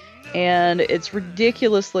 and it's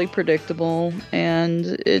ridiculously predictable,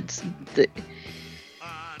 and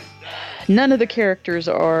none of the characters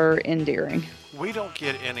are endearing. We don't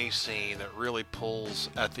get any scene that really pulls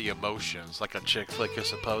at the emotions like a chick flick is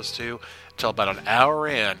supposed to until about an hour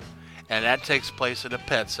in, and that takes place in a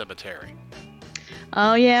pet cemetery.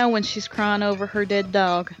 Oh yeah, when she's crying over her dead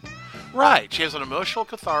dog. Right, she has an emotional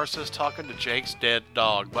catharsis talking to Jake's dead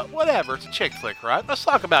dog. But whatever, it's a chick flick, right? Let's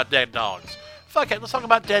talk about dead dogs. Fuck it, let's talk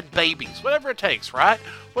about dead babies. Whatever it takes, right?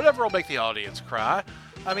 Whatever will make the audience cry.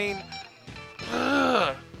 I mean,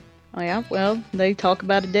 ugh. Oh yeah, well, they talk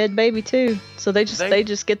about a dead baby too. So they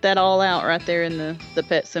just get that all out right there in the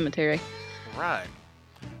pet cemetery. Right.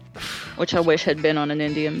 Which I wish had been on an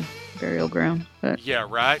Indian burial ground. But yeah,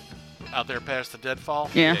 right? Out there past the deadfall?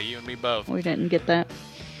 Yeah, you and me both. We didn't get that.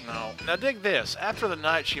 No. Now dig this. After the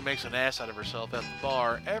night she makes an ass out of herself at the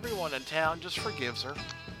bar, everyone in town just forgives her.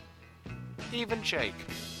 Even Jake.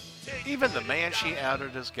 Even the man she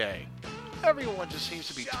outed as gay. Everyone just seems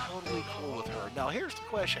to be totally cool with her. Now here's the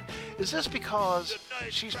question. Is this because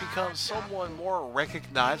she's become someone more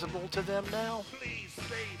recognizable to them now?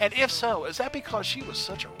 And if so, is that because she was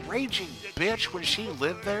such a raging bitch when she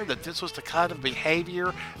lived there that this was the kind of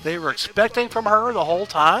behavior they were expecting from her the whole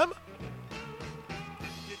time?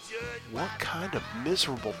 What kind of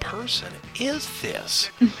miserable person is this?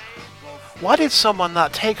 Why did someone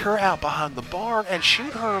not take her out behind the barn and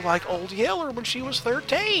shoot her like Old Yeller when she was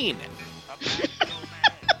 13?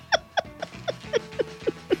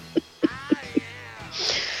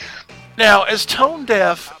 Now, as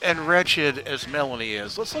tone-deaf and wretched as Melanie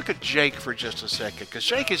is, let's look at Jake for just a second, because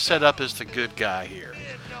Jake is set up as the good guy here.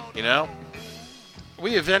 You know?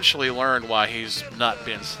 We eventually learn why he's not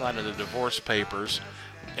been signing the divorce papers,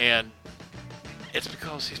 and it's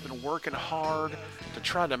because he's been working hard to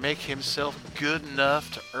try to make himself good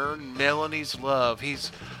enough to earn Melanie's love.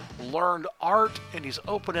 He's learned art, and he's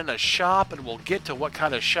opening a shop, and we'll get to what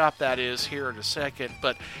kind of shop that is here in a second,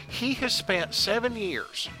 but he has spent 7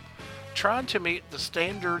 years trying to meet the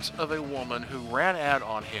standards of a woman who ran out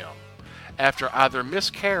on him after either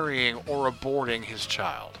miscarrying or aborting his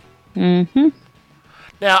child. Mm-hmm.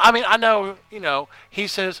 Now, I mean, I know, he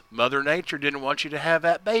says Mother Nature didn't want you to have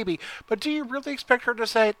that baby, but do you really expect her to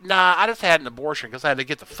say, nah, I just had an abortion because I had to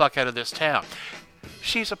get the fuck out of this town?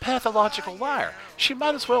 She's a pathological liar. She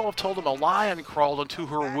might as well have told him a lion crawled into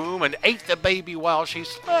her womb and ate the baby while she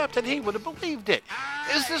slept, and he would have believed it.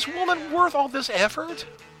 Is this woman worth all this effort?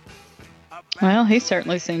 Well, he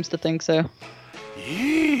certainly seems to think so.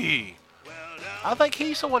 Yee. I think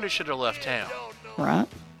he's the one who should have left town. Right.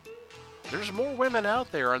 There's more women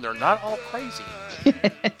out there, and they're not all crazy.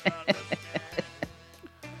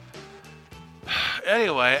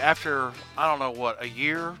 Anyway, after, I don't know what, a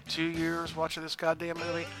year, 2 years watching this goddamn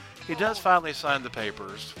movie, he does finally sign the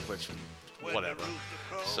papers, which, whatever.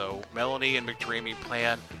 So Melanie and McDreamy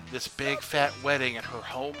plan this big fat wedding in her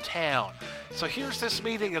hometown. So here's this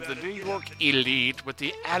meeting of the New York elite with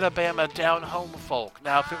the Alabama down-home folk.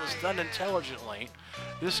 Now, if it was done intelligently,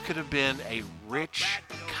 this could have been a rich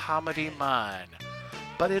comedy mine.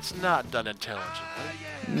 But it's not done intelligently.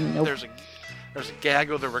 Nope. There's a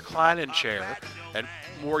gag of the reclining chair and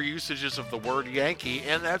more usages of the word Yankee,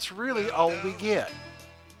 and that's really all we get.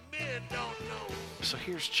 So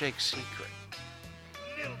here's Jake's secret.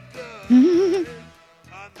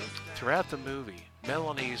 Throughout the movie,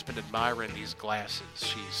 Melanie's been admiring these glasses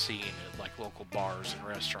she's seen at like local bars and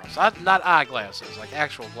restaurants. Not eyeglasses, like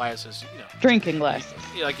actual glasses, Drinking glasses.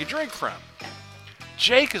 Like you drink from.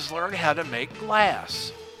 Jake has learned how to make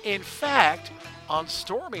glass. In fact, on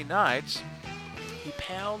stormy nights, he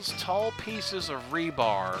pounds tall pieces of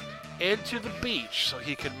rebar into the beach so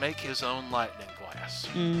he can make his own lightning glass.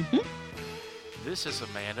 Mm-hmm. This is a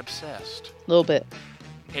man obsessed. A little bit.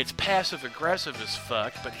 It's passive-aggressive as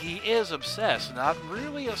fuck, but he is obsessed. Not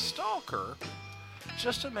really a stalker,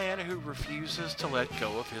 just a man who refuses to let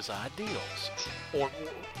go of his ideals.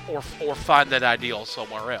 Or find that ideal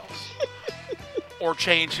somewhere else. Or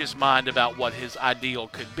change his mind about what his ideal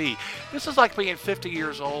could be. This is like being 50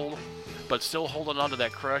 years old, but still holding on to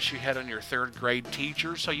that crush you had on your third grade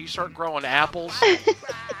teacher, so you start growing apples.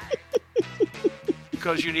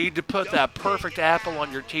 Because you need to put that perfect apple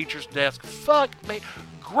on your teacher's desk. Fuck me.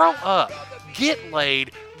 Grow up. Get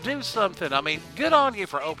laid. Do something. I mean, good on you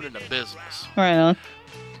for opening a business. Right on.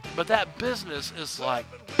 But that business is like,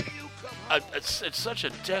 it's such a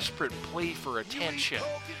desperate plea for attention.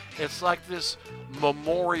 It's like this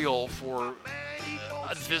memorial for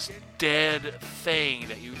this dead thing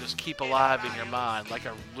that you just keep alive in your mind, like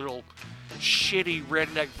a little shitty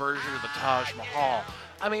redneck version of the Taj Mahal.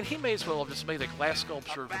 I mean, he may as well have just made a glass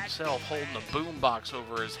sculpture of himself holding a boombox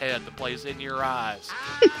over his head that plays In Your Eyes.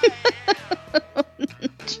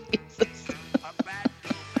 Jesus.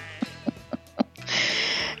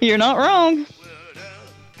 You're not wrong.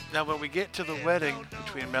 Now, when we get to the wedding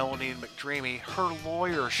between Melanie and McDreamy, her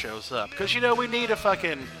lawyer shows up. Because, we need a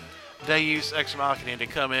fucking Deus Ex Machina to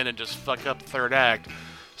come in and just fuck up the third act.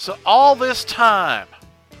 So all this time,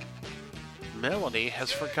 Melanie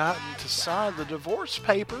has forgotten to sign the divorce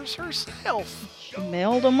papers herself. She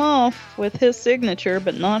mailed them off with his signature,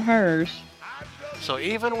 but not hers. So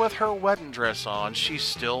even with her wedding dress on, she's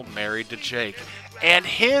still married to Jake. And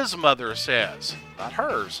his mother says, not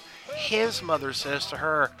hers, his mother says to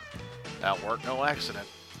her, that weren't no accident.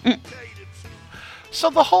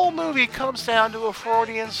 So the whole movie comes down to a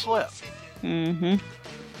Freudian slip. Mm-hmm.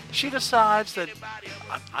 She decides that,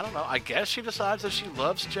 I don't know, I guess she decides that she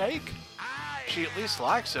loves Jake. She at least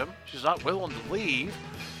likes him. She's not willing to leave.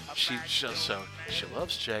 She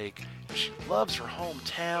loves Jake. She loves her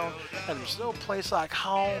hometown, and there's no place like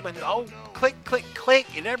home. And click, click, click,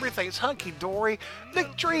 and everything's hunky dory.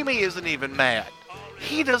 McDreamy isn't even mad.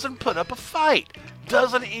 He doesn't put up a fight.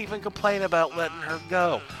 Doesn't even complain about letting her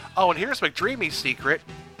go. Oh, and here's McDreamy's secret.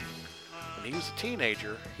 When he was a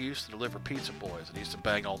teenager, he used to deliver pizza boys, and he used to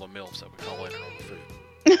bang all the MILFs that would call in and order food.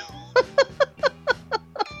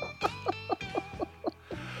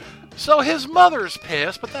 So his mother's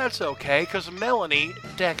pissed, but that's okay, because Melanie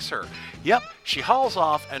decks her. Yep, she hauls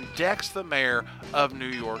off and decks the mayor of New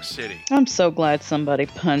York City. I'm so glad somebody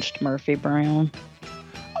punched Murphy Brown.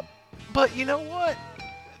 But you know what?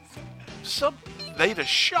 they'd have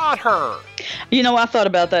shot her. You know, I thought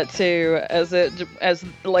about that too, as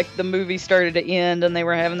like the movie started to end and they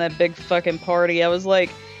were having that big fucking party. I was like,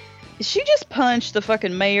 she just punched the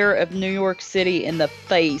fucking mayor of New York City in the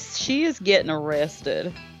face. She is getting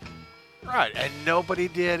arrested. Right, and nobody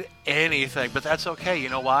did anything, but that's okay. You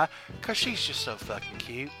know why? Because she's just so fucking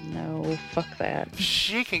cute. No, fuck that.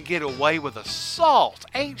 She can get away with assault.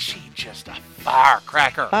 Ain't she just a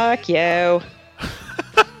firecracker? Fuck you.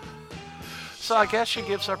 So I guess she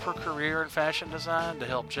gives up her career in fashion design to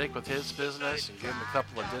help Jake with his business and give him a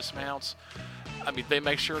couple of dismounts. I mean, they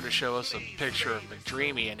make sure to show us a picture of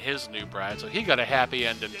McDreamy and his new bride, so he got a happy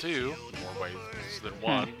ending too. More ways than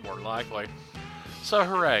one, more likely. So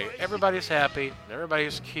hooray, everybody's happy,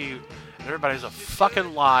 everybody's cute, and everybody's a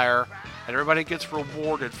fucking liar, and everybody gets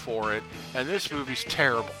rewarded for it, and this movie's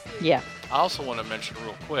terrible. Yeah. I also want to mention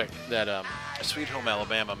real quick that Sweet Home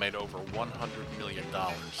Alabama made over $100 million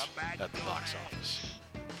at the box office.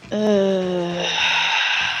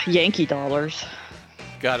 Yankee dollars.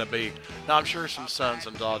 Gotta be. Now, I'm sure some sons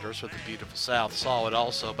and daughters of the beautiful South saw it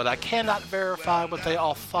also, but I cannot verify what they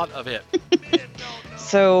all thought of it.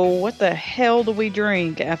 So, what the hell do we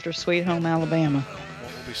drink after Sweet Home Alabama?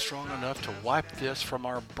 What will be strong enough to wipe this from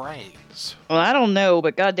our brains? Well, I don't know,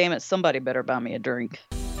 but goddammit, somebody better buy me a drink.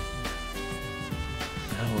 You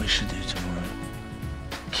know what we should do tomorrow?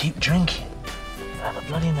 Keep drinking. Have a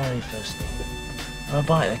bloody merry first thing. Have a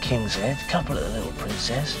bite of the King's Head, a couple of the Little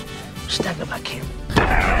Princess, stagger back in.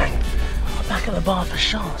 Back at the bar for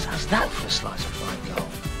shots. How's that for a slice of fine gold?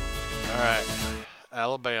 All right,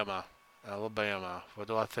 Alabama. What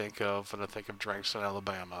do I think of when I think of drinks in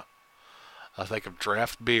Alabama? I think of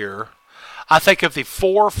draft beer. I think of the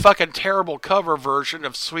 4 fucking terrible cover version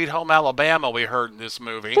of Sweet Home Alabama we heard in this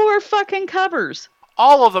movie. 4 fucking covers.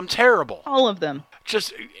 All of them terrible. All of them.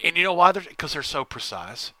 Just, and you know why? Because they're so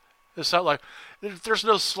precise. It's not like, there's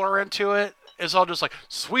no slur into it. It's all just like,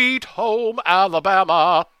 Sweet Home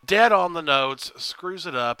Alabama. Dead on the notes. Screws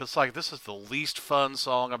it up. It's like, this is the least fun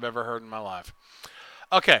song I've ever heard in my life.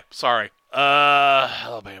 Okay, sorry.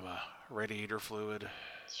 Alabama. Radiator fluid.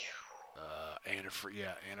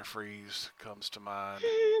 Antifreeze comes to mind.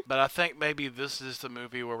 But I think maybe this is the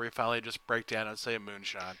movie where we finally just break down and say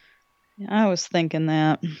moonshine. I was thinking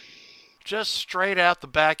that. Just straight out the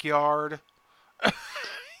backyard.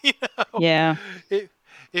 You know? Yeah.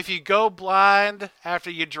 If you go blind after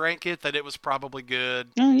you drink it, then it was probably good.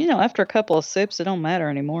 Well, you know, after a couple of sips, it don't matter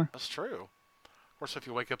anymore. That's true. Of course, if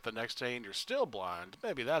you wake up the next day and you're still blind,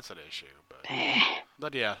 maybe that's an issue.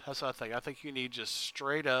 But yeah, that's what I think. I think you need just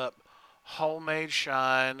straight up homemade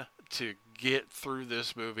shine to get through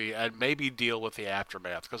this movie and maybe deal with the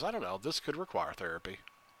aftermath. Because I don't know, this could require therapy.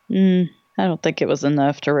 I don't think it was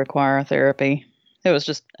enough to require therapy. It was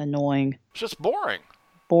just annoying. It's just boring.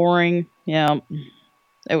 Boring, yeah.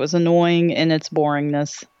 It was annoying in its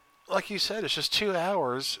boringness. Like you said, it's just 2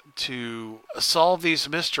 hours to solve these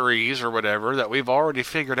mysteries or whatever that we've already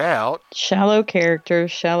figured out. Shallow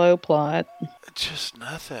characters, shallow plot. Just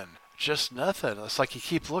nothing. It's like you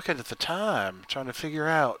keep looking at the time, trying to figure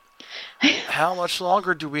out how much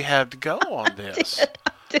longer do we have to go on this.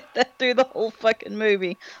 I did that through the whole fucking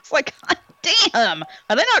movie. It's like, God damn,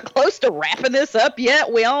 are they not close to wrapping this up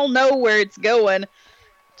yet? We all know where it's going.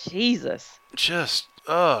 Jesus. Just,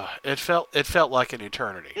 it felt like an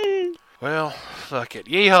eternity. Well, fuck it.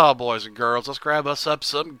 Yeehaw, boys and girls. Let's grab us up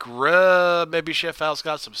some grub. Maybe Chef Al's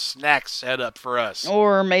got some snacks set up for us.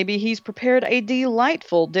 Or maybe he's prepared a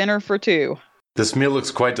delightful dinner for 2. This meal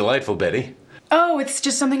looks quite delightful, Betty. Oh, it's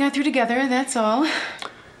just something I threw together, that's all.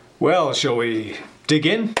 Well, shall we dig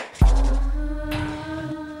in?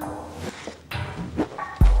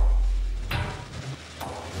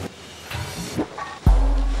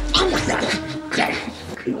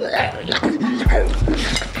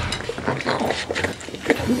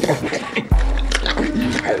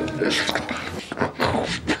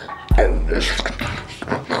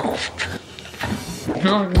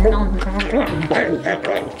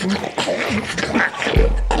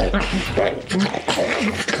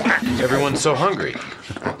 Everyone's so hungry.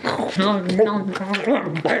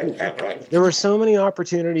 There were so many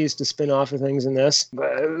opportunities to spin off of things in this.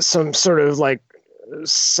 Some sort of like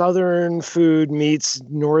Southern food meets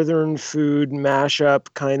Northern food mashup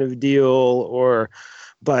kind of deal,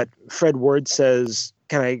 but Fred Ward says,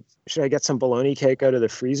 should I get some bologna cake out of the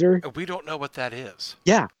freezer? We don't know what that is.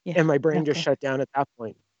 Yeah. And my brain just shut down at that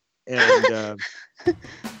point. And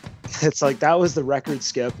it's like, that was the record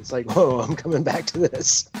skip. It's like, whoa, I'm coming back to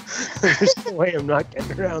this. There's no way I'm not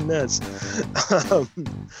getting around this.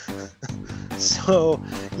 So,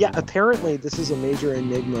 yeah, apparently this is a major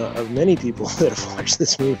enigma of many people that have watched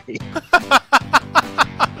this movie.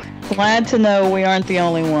 Glad to know we aren't the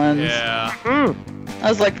only ones. Yeah. I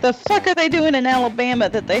was like, the fuck are they doing in Alabama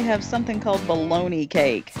that they have something called bologna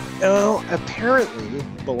cake? Well, apparently,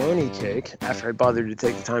 bologna cake, after I bothered to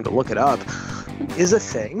take the time to look it up, is a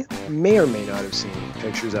thing. May or may not have seen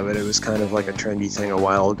pictures of it. It was kind of like a trendy thing a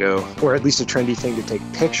while ago, or at least a trendy thing to take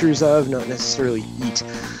pictures of, not necessarily eat.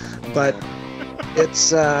 But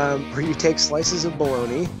it's where you take slices of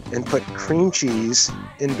bologna and put cream cheese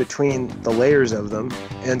in between the layers of them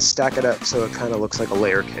and stack it up so it kind of looks like a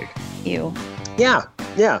layer cake. Ew. Yeah.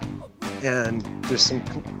 And there's some,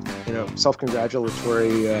 self-congratulatory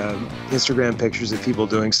Instagram pictures of people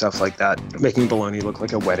doing stuff like that, making bologna look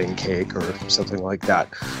like a wedding cake or something like that.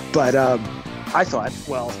 But I thought,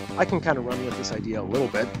 well, I can kind of run with this idea a little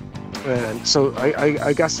bit. And so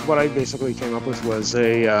I guess what I basically came up with was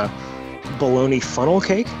a bologna funnel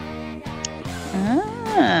cake.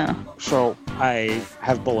 Ah. So I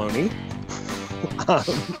have bologna.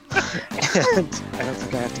 And I don't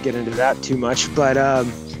think I have to get into that too much, but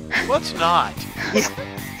let's not.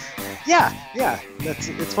 Yeah.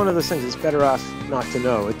 It's one of those things. It's better off not to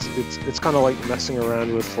know. It's kind of like messing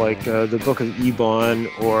around with like the Book of Ebon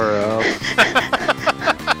or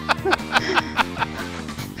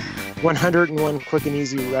 101 quick and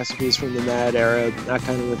easy recipes from the Mad Era, that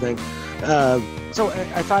kind of a thing. So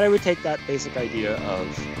I thought I would take that basic idea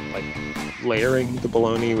of like layering the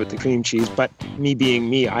bologna with the cream cheese, but me being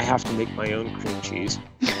me, I have to make my own cream cheese.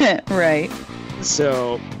 Right.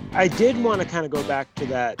 So I did want to kind of go back to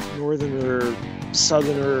that northerner,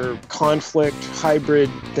 southerner conflict hybrid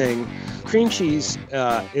thing. Cream cheese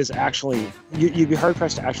is actually, you'd be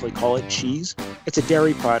hard-pressed to actually call it cheese. It's a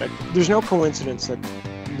dairy product. There's no coincidence that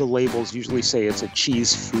the labels usually say it's a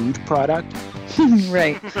cheese food product.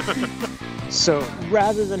 Right. So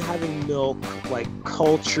rather than having milk like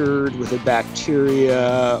cultured with a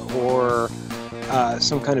bacteria or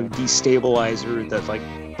some kind of destabilizer that like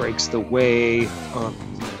breaks the whey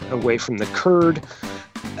away from the curd,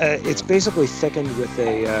 it's basically thickened with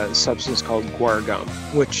a substance called guar gum,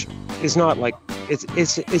 which is not like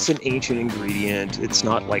it's an ancient ingredient. It's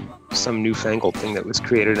not like some newfangled thing that was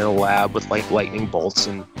created in a lab with like lightning bolts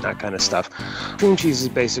and that kind of stuff. Cream cheese is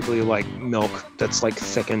basically like milk that's like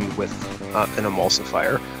thickened with an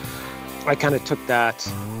emulsifier. I kind of took that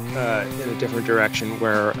in a different direction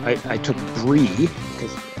where I took brie,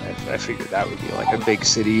 because I figured that would be like a big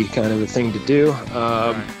city kind of a thing to do.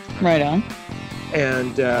 Right on.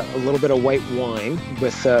 And a little bit of white wine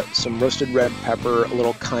with some roasted red pepper, a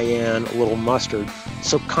little cayenne, a little mustard.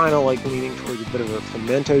 So kind of like leaning towards a bit of a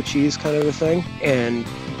pimento cheese kind of a thing. And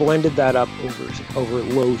blended that up over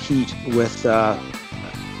low heat with,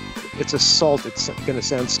 it's a salt, it's going to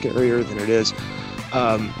sound scarier than it is,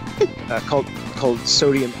 called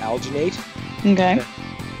sodium alginate. Okay.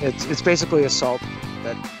 It's basically a salt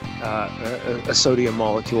that, a sodium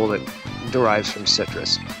molecule that derives from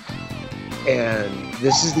citrus. And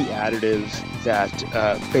this is the additive that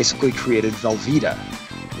basically created Velveeta,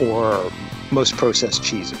 or most processed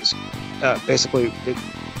cheeses. Basically, it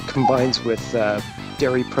combines with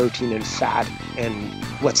dairy protein and fat and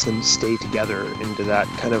lets them stay together into that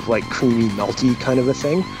kind of like creamy, melty kind of a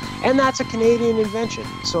thing. And that's a Canadian invention,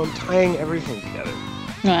 so I'm tying everything together.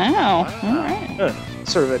 Wow. All right.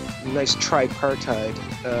 Sort of a nice tripartite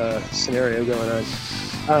scenario going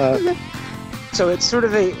on. So it's sort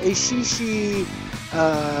of a shishi,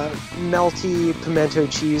 melty pimento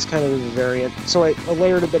cheese kind of a variant. So I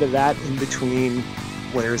layered a bit of that in between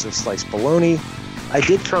layers of sliced bologna. I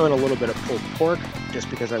did throw in a little bit of pulled pork just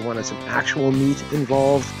because I wanted some actual meat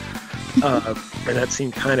involved. And that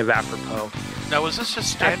seemed kind of apropos. Now, was this just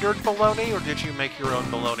standard bologna, or did you make your own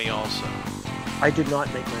bologna also? I did not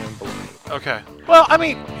make my own bologna. Okay. Well, I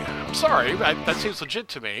mean, I'm sorry, that seems legit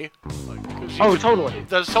to me. Totally.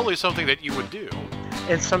 That's totally something that you would do.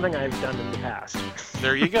 It's something I've done in the past.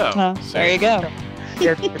 There you go. There you go.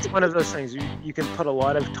 It's one of those things. You can put a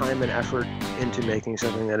lot of time and effort into making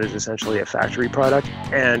something that is essentially a factory product,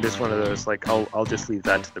 and it's one of those like I'll just leave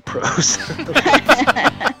that to the pros.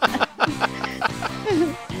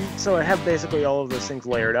 So I have basically all of those things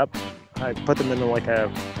layered up. I put them into like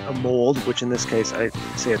a mold, which in this case I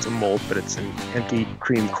say it's a mold, but it's an empty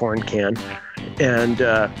cream corn can, and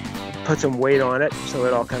put some weight on it so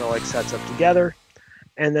it all kind of like sets up together,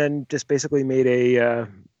 and then just basically made a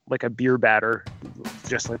like a beer batter,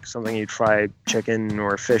 just like something you'd fry chicken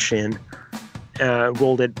or fish in.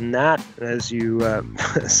 Rolled it in that, as you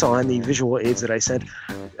saw in the visual aids that I sent,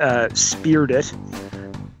 speared it,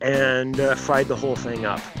 and fried the whole thing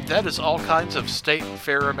up. That is all kinds of state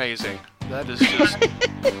fair amazing. That is just...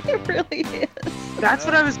 It really is. That's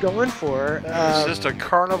what I was going for. It's just a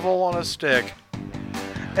carnival on a stick.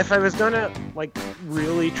 If I was gonna like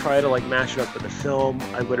really try to like mash it up with a film,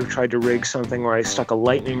 I would have tried to rig something where I stuck a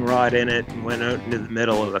lightning rod in it and went out into the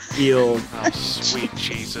middle of a field. Oh, sweet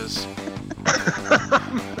Jesus.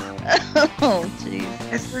 Oh,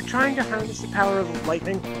 jeez. If you're trying to harness the power of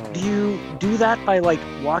lightning, do you do that by like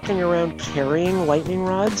walking around carrying lightning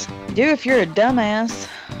rods? You do if you're a dumbass.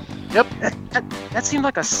 Yep. That seemed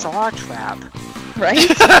like a saw trap. Right?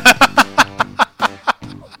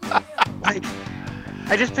 Like,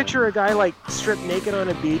 I just picture a guy like stripped naked on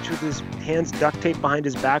a beach with his hands duct taped behind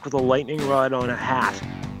his back with a lightning rod on a hat.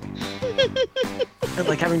 And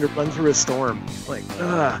like having to run through a storm. Like,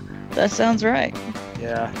 ugh. That sounds right.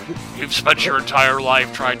 Yeah. You've spent your entire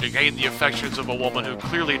life trying to gain the affections of a woman who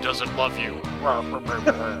clearly doesn't love you.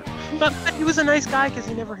 But he was a nice guy because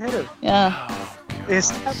he never hit her. Yeah.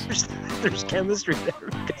 There's chemistry there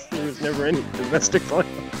because there was never any domestic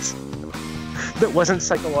violence that wasn't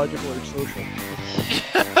psychological or social.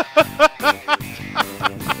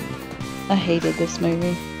 I hated this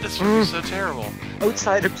movie. This movie's so terrible.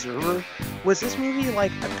 Outside Observer, was this movie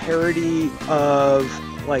like a parody of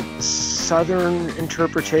like Southern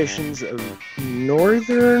interpretations of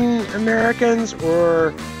Northern Americans,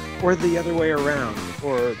 or the other way around?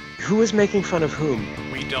 Or who was making fun of whom?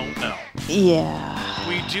 We don't know. Yeah.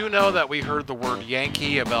 We do know that we heard the word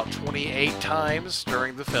Yankee about 28 times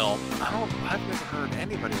during the film. I've never heard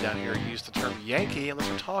anybody down here use the term Yankee unless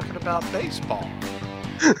we're talking about baseball.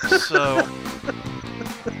 So...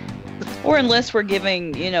 Or unless we're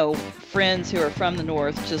giving, friends who are from the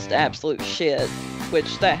North just absolute shit,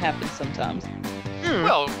 which that happens sometimes.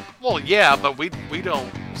 Well, yeah, but we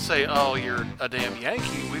don't say, oh, you're a damn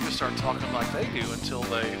Yankee. We just start talking like they do until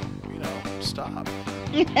they, stop.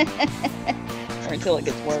 Or until it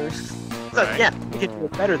gets worse. Right. Yeah, we can do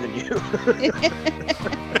it better than you.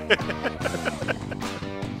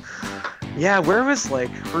 Yeah, where was like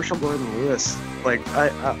Herschel Gordon Lewis? Like,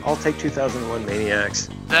 I'll take 2001 Maniacs.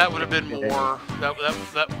 That would have been more. That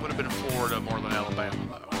would have been Florida more than Alabama,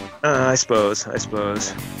 though. I suppose.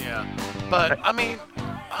 Yeah, but I mean,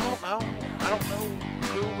 I don't know. I don't know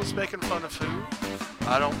who was making fun of who.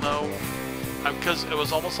 I don't know, because it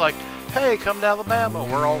was almost like, hey, come to Alabama.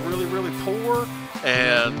 We're all really, really poor,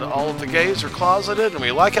 and all of the gays are closeted, and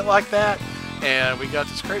we like it like that. And we got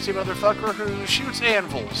this crazy motherfucker who shoots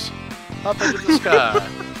anvils up into the sky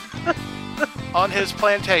on his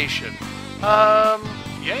plantation.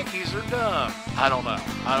 Yankees are dumb. I don't know.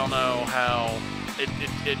 I don't know how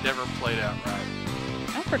it never played out right.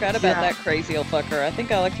 I forgot about that crazy old fucker. I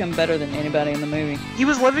think I liked him better than anybody in the movie. He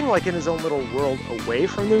was living like in his own little world away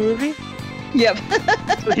from the movie. Yep.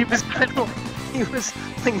 So he was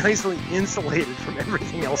like nicely insulated from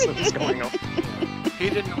everything else that was going on.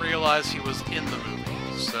 He didn't realize he was in the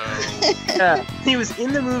movie, so... Yeah, he was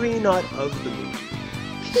in the movie, not of the movie.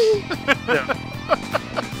 No.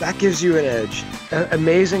 That gives you an edge.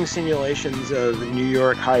 Amazing simulations of New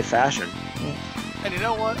York high fashion. And you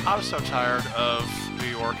know what? I'm so tired of New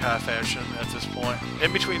York high fashion at this point.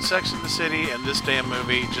 In between Sex and the City and this damn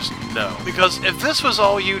movie, just no. Because if this was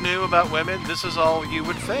all you knew about women, this is all you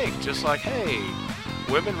would think. Just like, hey,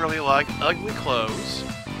 women really like ugly clothes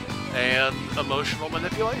and emotional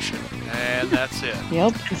manipulation. And that's it.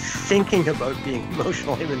 Yep. Thinking about being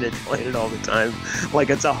emotionally manipulated all the time, like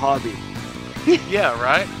it's a hobby. Yeah,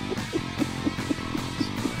 right?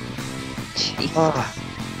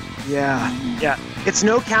 Yeah. It's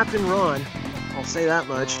no Captain Ron. I'll say that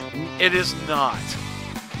much. It is not.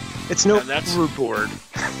 It's no overboard.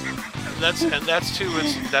 That's to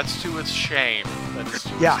its shame. That is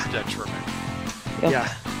to its detriment. Yep.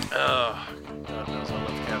 Yeah. God knows I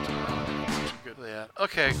love Captain Ron. It's such a good lad.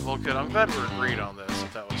 Okay, well, good. I'm glad we agreed on this.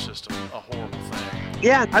 That was just a horrible thing.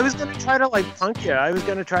 Yeah, I was gonna try to punk you. I was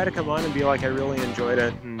gonna try to come on and be like, I really enjoyed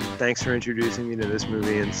it, and thanks for introducing me to this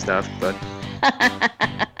movie and stuff. But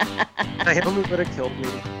Naomi would have killed me.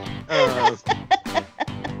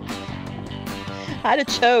 I'd have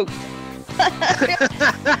choked.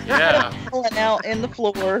 Yeah. Falling out in the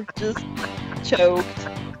floor, just choked.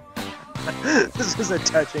 This is a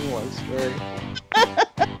touching love story.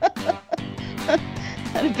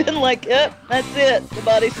 I'd have been like, yep, that's it. The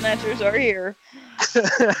body snatchers are here. They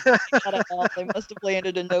must have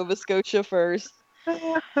landed in Nova Scotia first.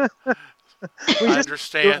 I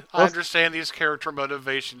understand these character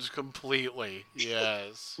motivations completely.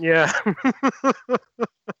 Yes. Yeah.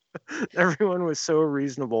 Everyone was so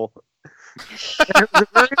reasonable. It was a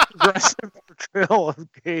very aggressive portrayal of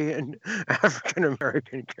gay and African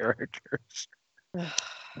American characters.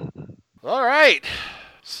 All right.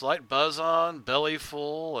 Slight buzz on, belly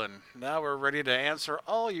full, and now we're ready to answer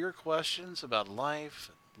all your questions about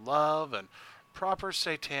life, love, and proper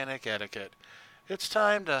satanic etiquette. It's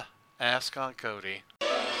time to ask Aunt Cody.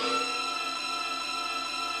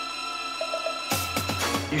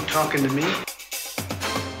 You talking to me?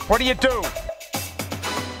 What do you do?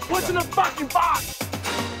 What's in the fucking box?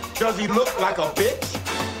 Does he look like a bitch?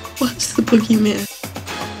 What's the boogeyman?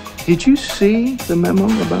 Did you see the memo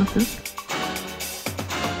about this?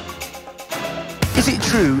 Is it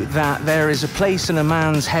true that there is a place in a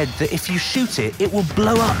man's head that if you shoot it, it will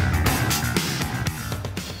blow up?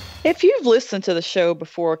 If you've listened to the show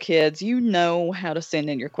before, kids, you know how to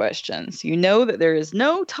send in your questions. You know that there is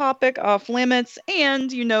no topic off limits,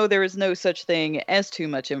 and you know there is no such thing as too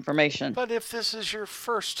much information. But if this is your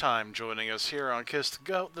first time joining us here on Kiss the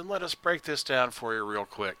Goat, then let us break this down for you real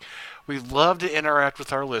quick. We love to interact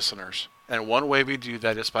with our listeners, and one way we do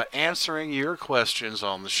that is by answering your questions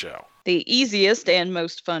on the show. The easiest and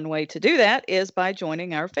most fun way to do that is by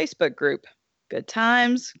joining our Facebook group. Good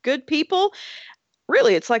times, good people.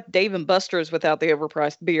 Really, it's like Dave & Buster's without the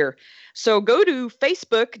overpriced beer. So go to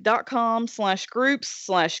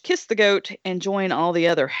facebook.com/groups/kissthegoat and join all the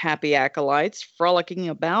other happy acolytes frolicking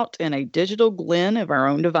about in a digital glen of our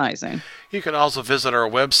own devising. You can also visit our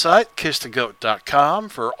website, kissthegoat.com,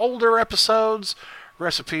 for older episodes,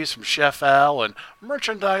 recipes from Chef Al, and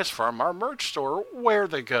merchandise from our merch store, Wear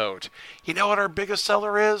the Goat. You know what our biggest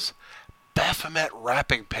seller is? Baphomet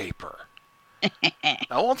wrapping paper.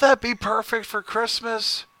 Now, won't that be perfect for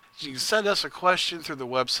Christmas? You can send us a question through the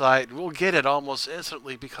website, and we'll get it almost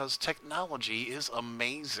instantly because technology is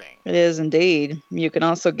amazing. It is indeed. You can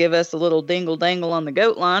also give us a little dingle-dangle on the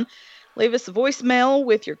goat line. Leave us a voicemail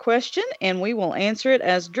with your question, and we will answer it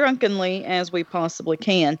as drunkenly as we possibly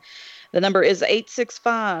can. The number is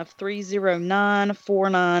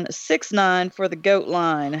 865-309-4969 for the goat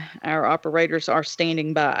line. Our operators are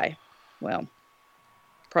standing by. Well,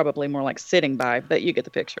 probably more like sitting by, but you get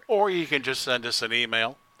the picture. Or you can just send us an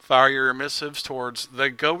email. Fire your missives towards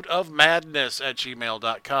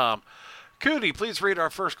thegoatofmadness@gmail.com. Cootie, please read our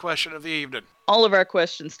first question of the evening. All of our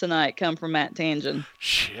questions tonight come from Matt Tangent.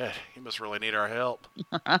 Shit, he must really need our help.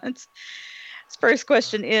 Right. His first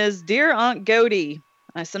question is, Dear Aunt Goaty,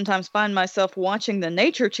 I sometimes find myself watching the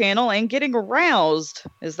Nature Channel and getting aroused.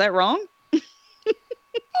 Is that wrong? I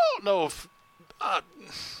don't know if... I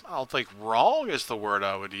don't think wrong is the word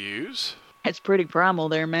I would use. It's pretty primal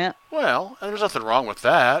there, Matt. Well, there's nothing wrong with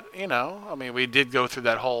that, you know. I mean, we did go through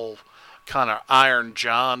that whole kind of Iron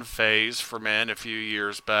John phase for men a few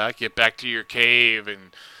years back. Get back to your cave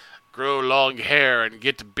and grow long hair and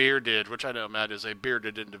get bearded, which I know Matt is a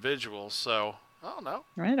bearded individual, so I don't know.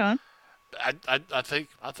 Right on. I think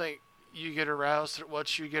you get aroused at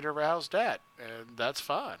what you get aroused at, and that's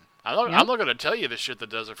fine. I'm not going to tell you the shit that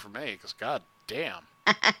does it for me, because god damn.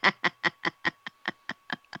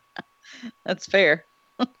 That's fair.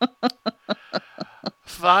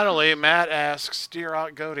 Finally, Matt asks, Dear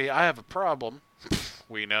Aunt Goaty, I have a problem.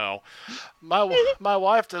 We know. My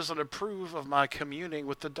wife doesn't approve of my communing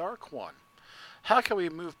with the Dark One. How can we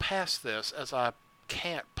move past this, as I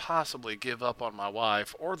can't possibly give up on my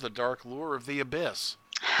wife or the dark lure of the abyss?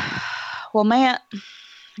 Well, Matt, I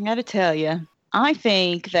got to tell you, I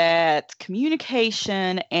think that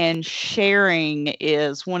communication and sharing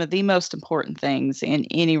is one of the most important things in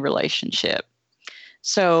any relationship.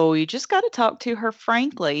 So you just got to talk to her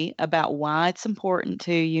frankly about why it's important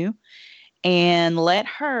to you and let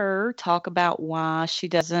her talk about why she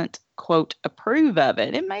doesn't, quote, approve of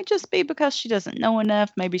it. It may just be because she doesn't know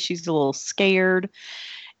enough. Maybe she's a little scared.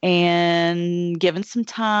 And given some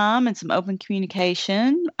time and some open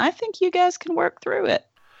communication, I think you guys can work through it.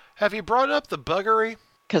 Have you brought up the buggery?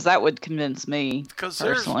 Because that would convince me, Because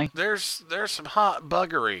personally. there's some hot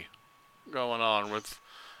buggery going on with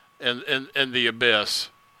in the abyss.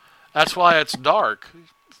 That's why it's dark.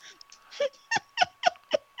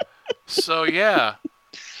 So yeah,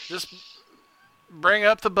 just bring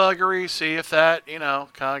up the buggery, see if that,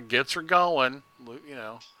 kind of gets her going.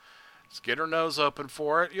 Just get her nose open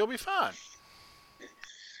for it. You'll be fine.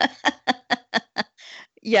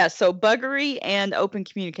 Yeah, so buggery and open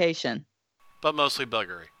communication. But mostly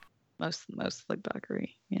buggery. Mostly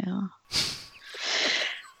buggery, yeah.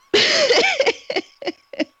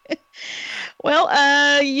 Well,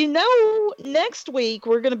 next week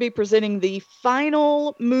we're going to be presenting the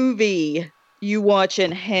final movie you watch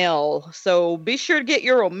in hell. So be sure to get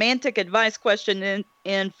your romantic advice question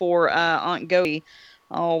in for Aunt Goaty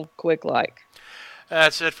all quick like.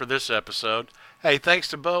 That's it for this episode. Hey, thanks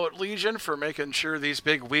to Bo at Legion for making sure these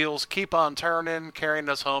big wheels keep on turning, carrying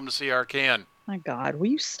us home to see our kin. My God, will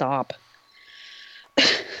you stop?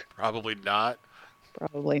 Probably not.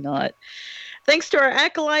 Probably not. Thanks to our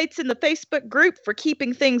acolytes in the Facebook group for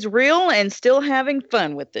keeping things real and still having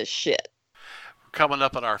fun with this shit. We're coming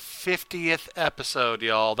up on our 50th episode,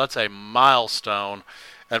 y'all. That's a milestone.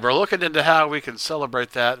 And we're looking into how we can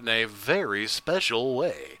celebrate that in a very special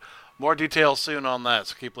way. More details soon on that,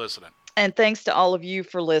 so keep listening. And thanks to all of you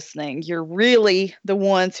for listening. You're really the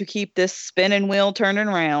ones who keep this spinning wheel turning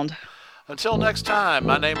around. Until next time,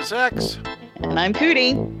 my name is X. And I'm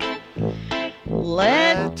Cootie.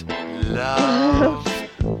 Let love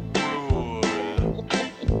rule.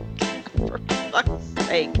 For fuck's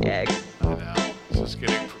sake, X. I know. It's just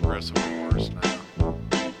getting progressively worse now.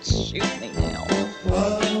 Shoot me now.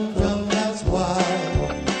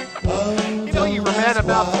 You know, you were mad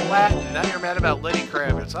about the Latin. Now you're mad about Lenny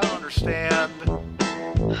Kravitz. I don't understand.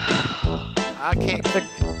 I can't.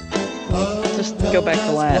 Just go back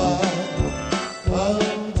to Latin.